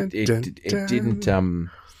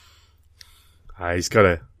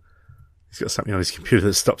 He's got something on his computer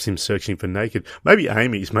that stops him searching for naked. Maybe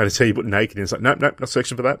Amy's made it tell you put naked in. It's like, nope, not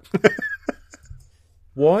searching for that.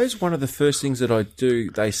 Why is one of the first things that I do,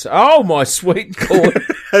 they say, oh, my sweet God.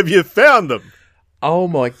 Have you found them? Oh,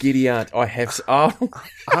 my giddy aunt, I have. Oh,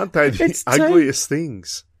 aren't they the ugliest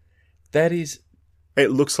things? That is.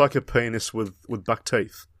 It looks like a penis with buck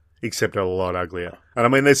teeth, except a lot uglier. And I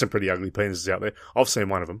mean, there's some pretty ugly penises out there. I've seen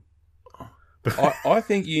one of them. I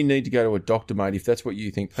think you need to go to a doctor, mate, if that's what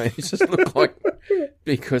you think penises look like.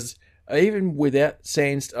 Because even without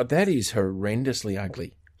sand, that is horrendously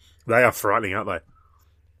ugly. They are frightening, aren't they?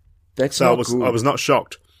 That's so not good. I was not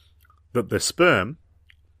shocked that the sperm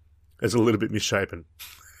is a little bit misshapen.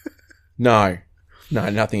 No,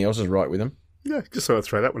 nothing else is right with them. Yeah, just thought I'd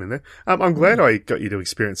throw that one in there. I'm glad I got you to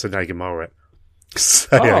experience a naked mole rat.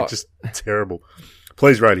 They are just terrible.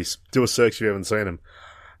 Please, roadies, do a search if you haven't seen them.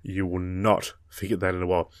 You will not forget that in a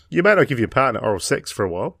while. You may not give your partner oral sex for a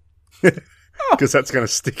while, because that's going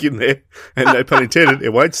to stick in there. And no pun intended,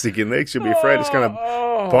 it won't stick in there because you'll be afraid it's going to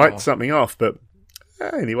bite something off. But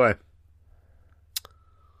anyway.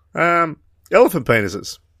 Elephant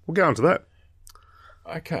penises. We'll go on to that.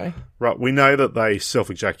 Okay. Right, we know that they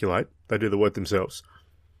self-ejaculate. They do the work themselves.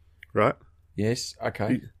 Right? Yes,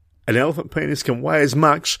 okay. An elephant penis can weigh as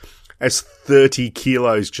much as 30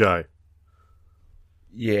 kilos, Joe.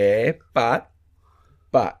 Yeah, but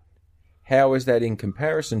how is that in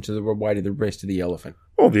comparison to the weight of the rest of the elephant?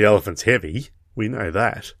 Well, the elephant's heavy. We know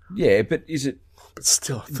that. Yeah, but is it... But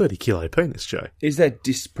still, a 30-kilo penis, Joe. Is that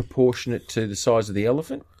disproportionate to the size of the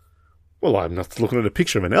elephant? Well, I'm not looking at a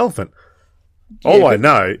picture of an elephant. Yeah, All I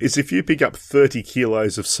know is if you pick up 30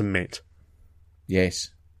 kilos of cement...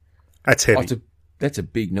 Yes. That's heavy. That's a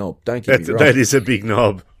big knob. Don't get me wrong. That is a big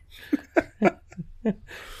knob.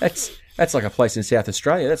 That's like a place in South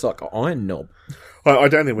Australia. That's like an iron knob. I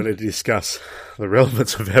don't think we need to discuss the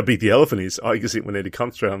relevance of how big the elephant is. I just think we need to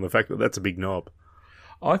concentrate on the fact that that's a big knob.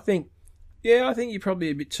 I think you're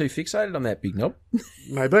probably a bit too fixated on that big knob.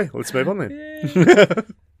 Maybe. Let's move on then. Yeah.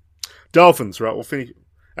 Dolphins, right? We'll finish.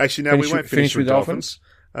 Actually, no, we won't finish with dolphins.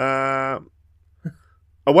 I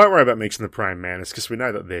won't worry about mixing the praying mantis because we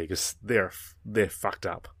know that they're fucked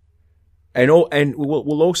up. And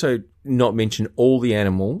we'll also not mention all the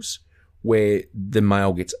animals where the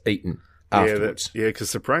male gets eaten afterwards. Yeah,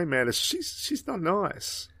 because the praying mantis, she's not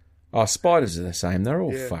nice. Oh, spiders are the same. They're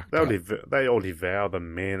all fucked up. They all devour the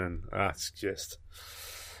men, and it's just...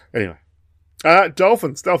 Anyway.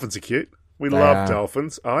 Dolphins. Dolphins are cute. We love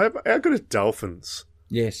dolphins. How good are dolphins?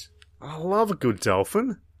 Yes. I love a good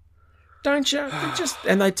dolphin. Don't you?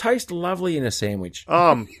 And they taste lovely in a sandwich.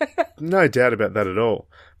 No doubt about that at all.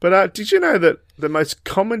 But did you know that the most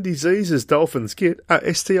common diseases dolphins get are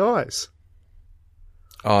STIs?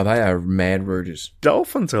 Oh, they are mad rooters.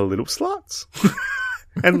 Dolphins are little sluts.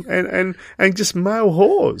 and just male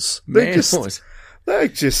whores. They're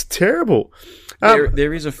just terrible.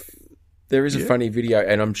 There is a funny video,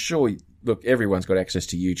 and I'm sure, look, everyone's got access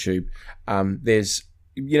to YouTube. There's,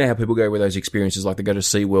 you know how people go with those experiences, like they go to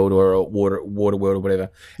SeaWorld or a Water World or whatever,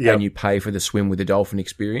 and you pay for the swim with the dolphin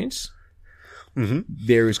experience. Mm-hmm.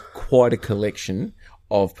 There is quite a collection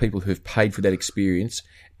of people who've paid for that experience,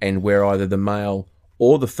 and where either the male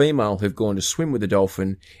or the female who've gone to swim with the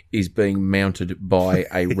dolphin is being mounted by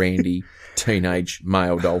a randy teenage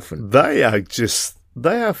male dolphin. They are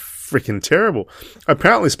freaking terrible.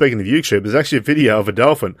 Apparently, speaking of YouTube, there's actually a video of a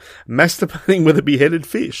dolphin masturbating with a beheaded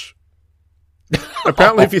fish.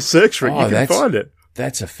 Apparently, if you search for it, you can find it.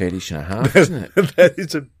 That's a fetish and a half, isn't it? That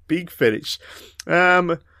is a big fetish.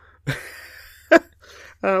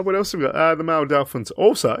 What else have we got? The male dolphins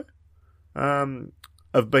also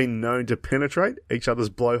have been known to penetrate each other's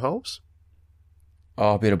blowholes.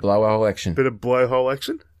 Oh, a bit of blowhole action.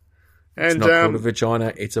 And, it's not called a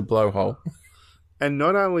vagina, it's a blowhole. And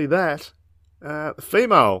not only that,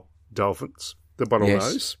 female dolphins, the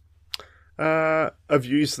bottlenose, have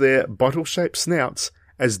used their bottle-shaped snouts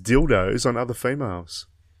as dildos on other females.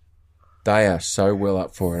 They are so well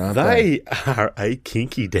up for it, aren't they? They are a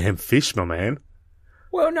kinky damn fish, my man.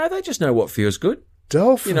 Well, no, they just know what feels good.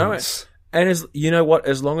 Dolphins. You know, and as you know what,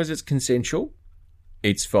 as long as it's consensual,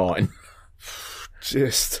 it's fine.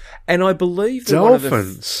 And I believe that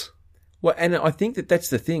dolphins. Well, and I think that's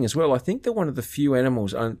the thing as well. I think they're one of the few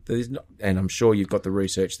animals, and I'm sure you've got the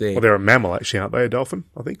research there. Well, they're a mammal, actually, aren't they? A dolphin,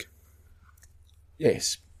 I think.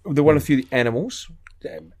 Yes, they're one of the few animals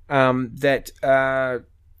that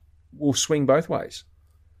will swing both ways.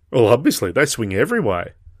 Well, obviously, they swing every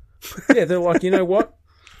way. Yeah, they're like, you know what?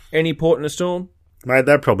 Any port in a storm? Mate,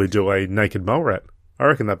 they'd probably do a naked mole rat. I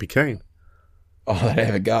reckon they'd be keen. Oh, they'd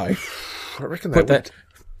have a go. I reckon they would.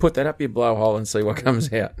 Put that up your blowhole and see what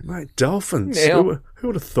comes out. Mate, dolphins. Now, who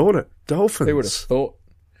would have thought it? Dolphins. Who would have thought?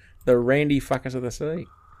 The randy fuckers of the sea.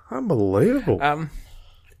 Unbelievable.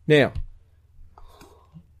 Now,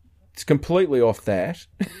 it's completely off that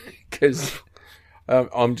because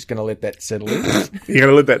I'm just going to let that settle in. You're going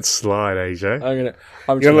to let that slide, AJ.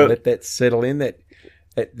 I'm just going to let that settle in. That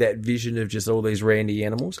vision of just all these randy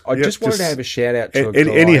animals. I just wanted to have a shout out to a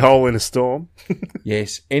guy. Any hole in a storm.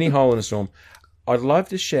 Yes, any hole in a storm. I'd love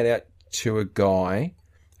to shout out to a guy,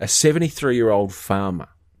 a 73-year-old farmer,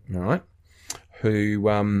 right? Who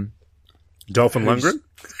Dolphin Lundgren?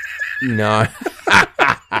 No.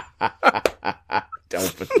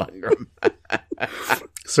 Dolphin Lundgren.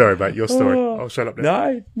 Sorry, mate, your story. I'll shut up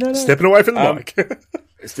now. No. Stepping away from the mic.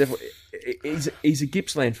 He's a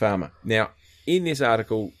Gippsland farmer. Now, in this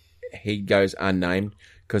article, he goes unnamed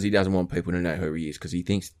because he doesn't want people to know who he is because he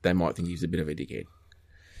thinks they might think he's a bit of a dickhead.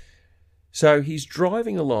 So he's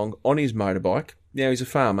driving along on his motorbike. Now, he's a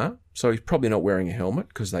farmer, so he's probably not wearing a helmet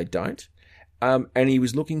because they don't. And he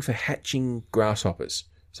was looking for hatching grasshoppers.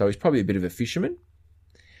 So he's probably a bit of a fisherman.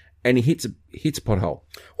 And he hits a pothole.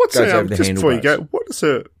 What's goes over the just before you handlebars. go, what is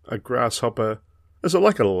a grasshopper? Is it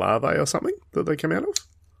like a larvae or something that they come out of?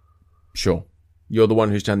 Sure. You're the one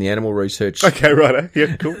who's done the animal research. Okay, right.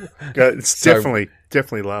 Yeah, cool. It's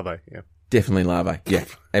definitely larvae. Yeah. Definitely larvae. Yeah,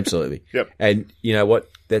 absolutely. Yep. And you know what?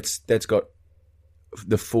 That's got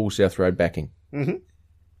the full South Road backing.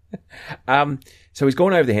 Mm-hmm. So he's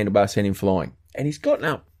gone over the handlebar, sent him flying. And he's gotten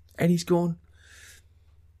up and he's gone,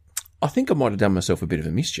 I think I might have done myself a bit of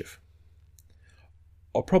a mischief.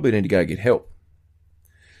 I probably need to go get help.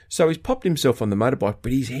 So he's popped himself on the motorbike,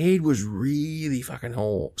 but his head was really fucking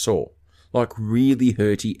sore. Like really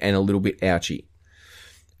hurty and a little bit ouchy.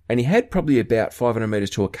 And he had probably about 500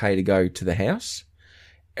 metres to a K to go to the house.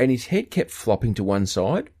 And his head kept flopping to one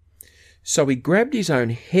side. So he grabbed his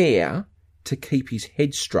own hair to keep his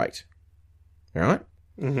head straight. All right?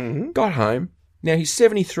 Mm-hmm. Got home. Now he's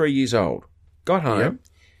 73 years old. Got home. Yep.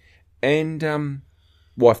 And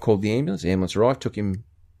wife called the ambulance. The ambulance arrived, took him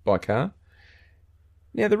by car.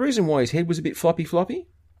 Now the reason why his head was a bit floppy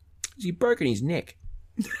is he'd broken his neck.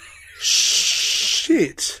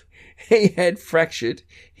 Shit. He had fractured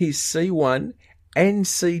his C1 and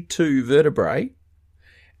C2 vertebrae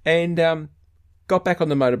and got back on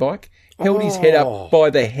the motorbike, held his head up by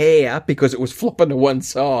the hair because it was flopping to one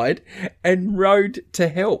side and rode to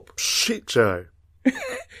help. Shit, Joe.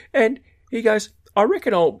 And he goes, I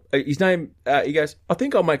reckon he goes, I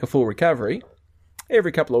think I'll make a full recovery.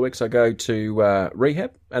 Every couple of weeks I go to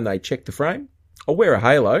rehab and they check the frame. I'll wear a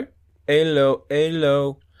halo. Hello.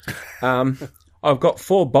 I've got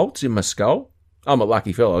 4 bolts in my skull. I'm a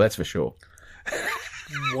lucky fellow, that's for sure.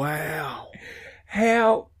 Wow.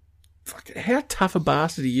 How tough a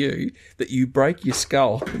bastard are you that you break your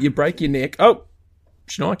skull, you break your neck. Oh,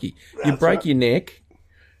 shnikey. You break your neck,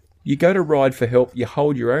 you go to ride for help, you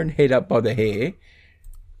hold your own head up by the hair,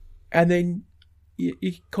 and then you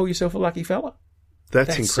call yourself a lucky fella.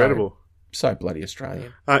 That's incredible. So bloody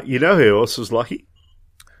Australian. You know who else was lucky?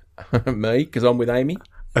 Me, because I'm with Amy.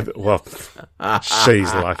 Well,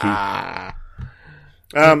 she's lucky.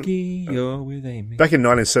 Lucky you're with Amy. Back in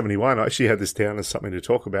 1971, I actually had this down as something to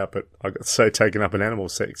talk about, but I got so taken up in animal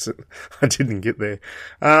sex that I didn't get there.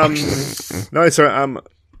 No, sorry.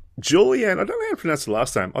 Julianne, I don't know how to pronounce the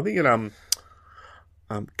last name. I think it,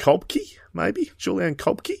 Kolbke, maybe? Julianne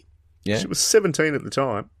Kolbke? Yeah. She was 17 at the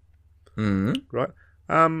time. Mm-hmm. Right?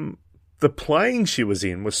 The plane she was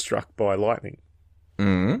in was struck by lightning.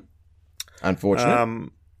 Mm-hmm.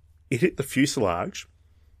 Unfortunate. It hit the fuselage,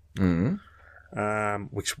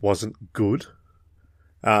 which wasn't good.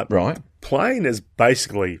 Right. Plane is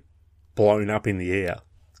basically blown up in the air.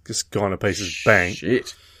 Just gone to pieces. Bang.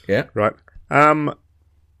 Shit. Yeah. Right.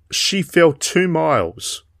 She fell 2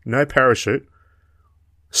 miles, no parachute,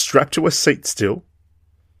 strapped to a seat still.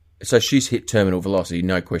 So she's hit terminal velocity,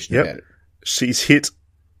 no question about it. She's hit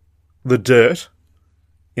the dirt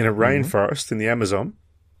in a rainforest in the Amazon.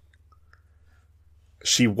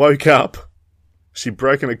 She woke up, she'd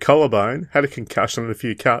broken a collarbone, had a concussion and a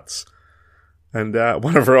few cuts, and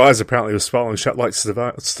one of her eyes apparently was swollen shut like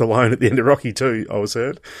Stallone at the end of Rocky 2,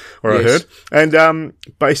 I heard. And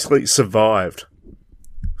basically survived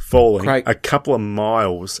falling a couple of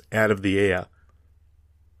miles out of the air.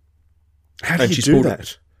 How do you do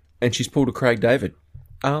that? And she's pulled a Craig David.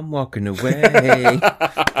 I'm walking away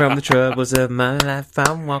from the troubles of my life.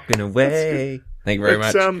 I'm walking away. Thank you very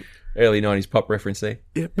much. Early 90s pop reference there.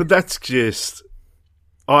 Yeah, but that's just...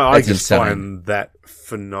 I just find that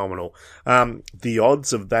phenomenal. The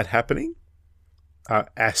odds of that happening are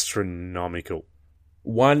astronomical.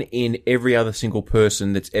 1 in every other single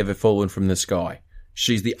person that's ever fallen from the sky.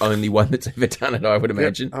 She's the only one that's ever done it, I would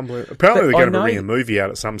imagine. Yep, unbelievable. Apparently they're going to bring a movie out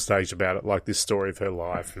at some stage about it, like this story of her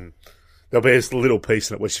life, and there'll be a little piece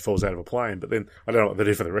in it where she falls out of a plane, but then I don't know what they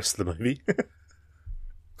do for the rest of the movie.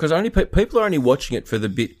 Because people are only watching it for the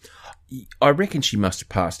bit... I reckon she must have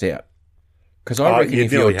passed out. Because I reckon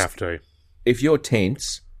if you're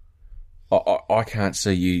tense, I can't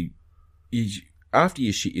see you... After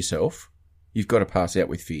you shit yourself, you've got to pass out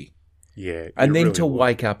with fear. Yeah. And then to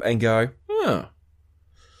wake up and go,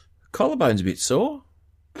 collarbone's a bit sore.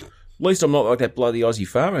 At least I'm not like that bloody Aussie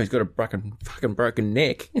farmer who's got a fucking broken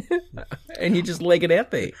neck. And you just leg it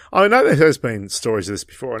out there. I know there has been stories of this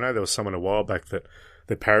before. I know there was someone a while back that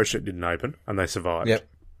their parachute didn't open and they survived. Yep.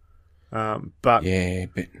 But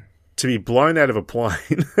to be blown out of a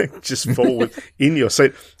plane, just fall in your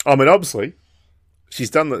seat. I mean, obviously,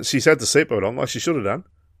 she's had the seatbelt on like she should have done.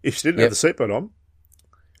 If she didn't have the seatbelt on,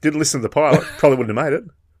 didn't listen to the pilot, probably wouldn't have made it.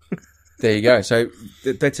 There you go. So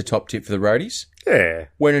that's a top tip for the roadies. Yeah.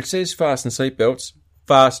 When it says fasten seatbelts,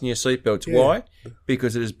 fasten your seatbelts. Yeah. Why?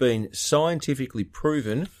 Because it has been scientifically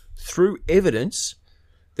proven through evidence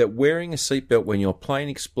that wearing a seatbelt when your plane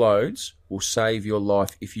explodes will save your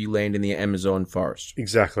life if you land in the Amazon forest.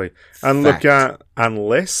 Exactly. And look,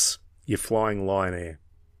 unless you're flying Lion Air.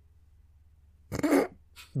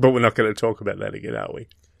 But we're not going to talk about that again, are we?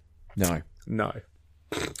 No.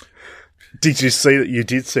 Did you see that? You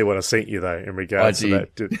did see what I sent you, though, in regards to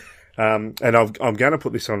that. And I'm going to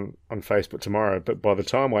put this on Facebook tomorrow, but by the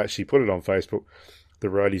time I actually put it on Facebook, the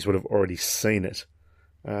roadies would have already seen it.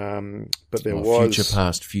 But there was... Future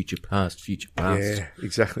past. Yeah,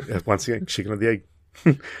 exactly. Once again, chicken or the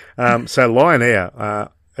egg. So Lion Air,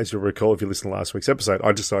 as you'll recall if you listened to last week's episode,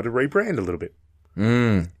 I decided to rebrand a little bit.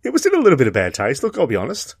 It was in a little bit of bad taste, look, I'll be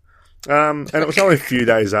honest. And it was only a few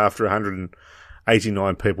days after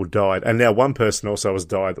 189 people died. And now one person also has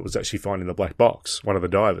died that was actually found in the black box, one of the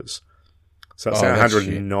divers. So it's now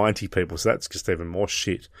 190 people, so that's just even more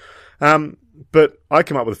shit. But I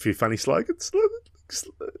came up with a few funny slogans. A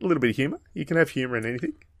little bit of humour. You can have humour in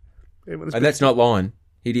anything. And that's not lying.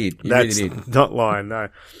 He did. That's really did. Not lying, no.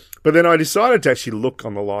 But then I decided to actually look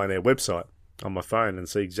on the Lion Air website on my phone and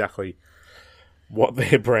see exactly what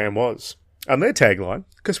their brand was. And their tagline,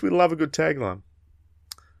 because we love a good tagline,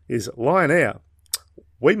 is Lion Air,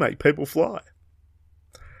 we make people fly.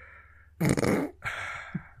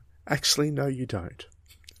 Actually, no, you don't.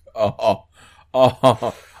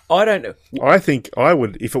 I don't know. I think I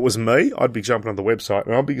would, if it was me, I'd be jumping on the website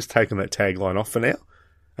and I'd be just taking that tagline off for now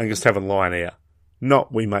and just having Lion Air.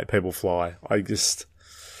 Not we make people fly.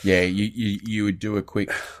 Yeah, you would do a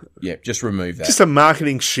quick, just remove that. Just a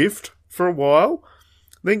marketing shift for a while,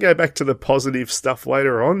 then go back to the positive stuff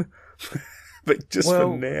later on. But just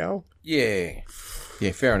for now. Yeah,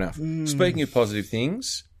 fair enough. Speaking of positive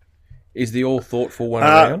things, is the all thoughtful one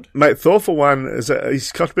around? Mate, thoughtful one,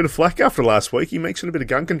 he's got a bit of flack after last week. He mentioned a bit of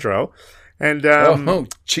gun control. And,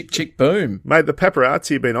 chick, boom. Mate, the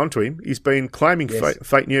paparazzi have been onto him. He's been claiming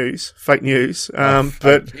fake news. Fake news.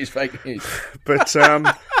 It's fake news. But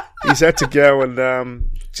he's had to go and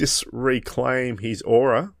just reclaim his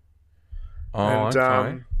aura.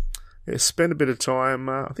 Okay. Spend a bit of time.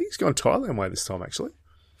 I think he's gone Thailand way this time, actually.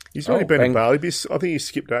 He's already been in Bali. I think he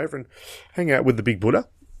skipped over and hang out with the big Buddha.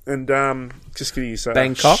 And just get his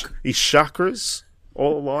Bangkok, his chakras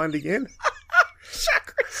all aligned again.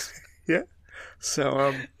 Chakras, yeah.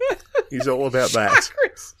 So he's all about that.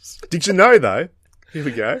 Did you know though? Here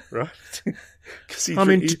we go. Right. I'm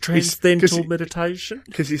into transcendental meditation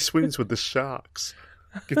because he swims with the sharks.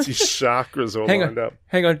 Gets his chakras all lined up.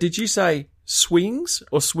 Hang on. Did you say swings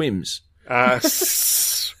or swims?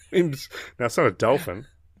 Swims. No, it's not a dolphin.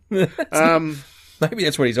 Maybe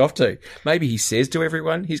that's what he's off to. Maybe he says to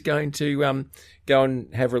everyone he's going to go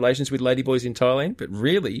and have relations with ladyboys in Thailand, but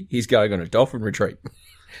really he's going on a dolphin retreat.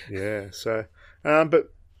 Yeah, so...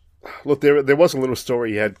 but, look, there was a little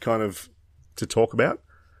story he had kind of to talk about.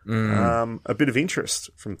 a bit of interest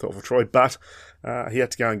from Thoughtful Troy, but he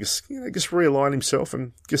had to go and just realign himself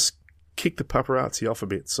and just kick the paparazzi off a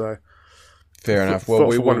bit. So fair enough. Well,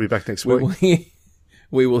 we want to be back next week.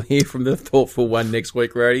 We will hear from the thoughtful one next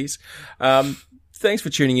week, roadies. Thanks for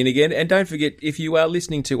tuning in again, and don't forget, if you are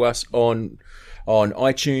listening to us on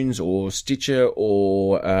iTunes or Stitcher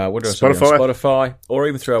or Spotify, or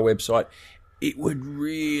even through our website, it would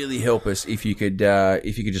really help us if you could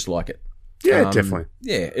just like it. Yeah, definitely.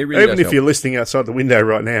 Yeah, it really even does if help. you're listening outside the window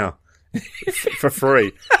right now for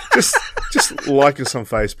free, just like us on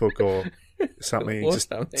Facebook or something.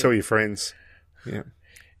 Just tell your friends. Yeah.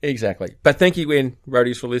 Exactly. But thank you again,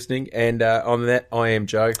 roadies, for listening. And on that, I am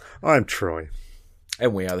Joe. I'm Troy.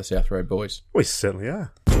 And we are the South Road Boys. We certainly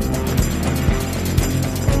are.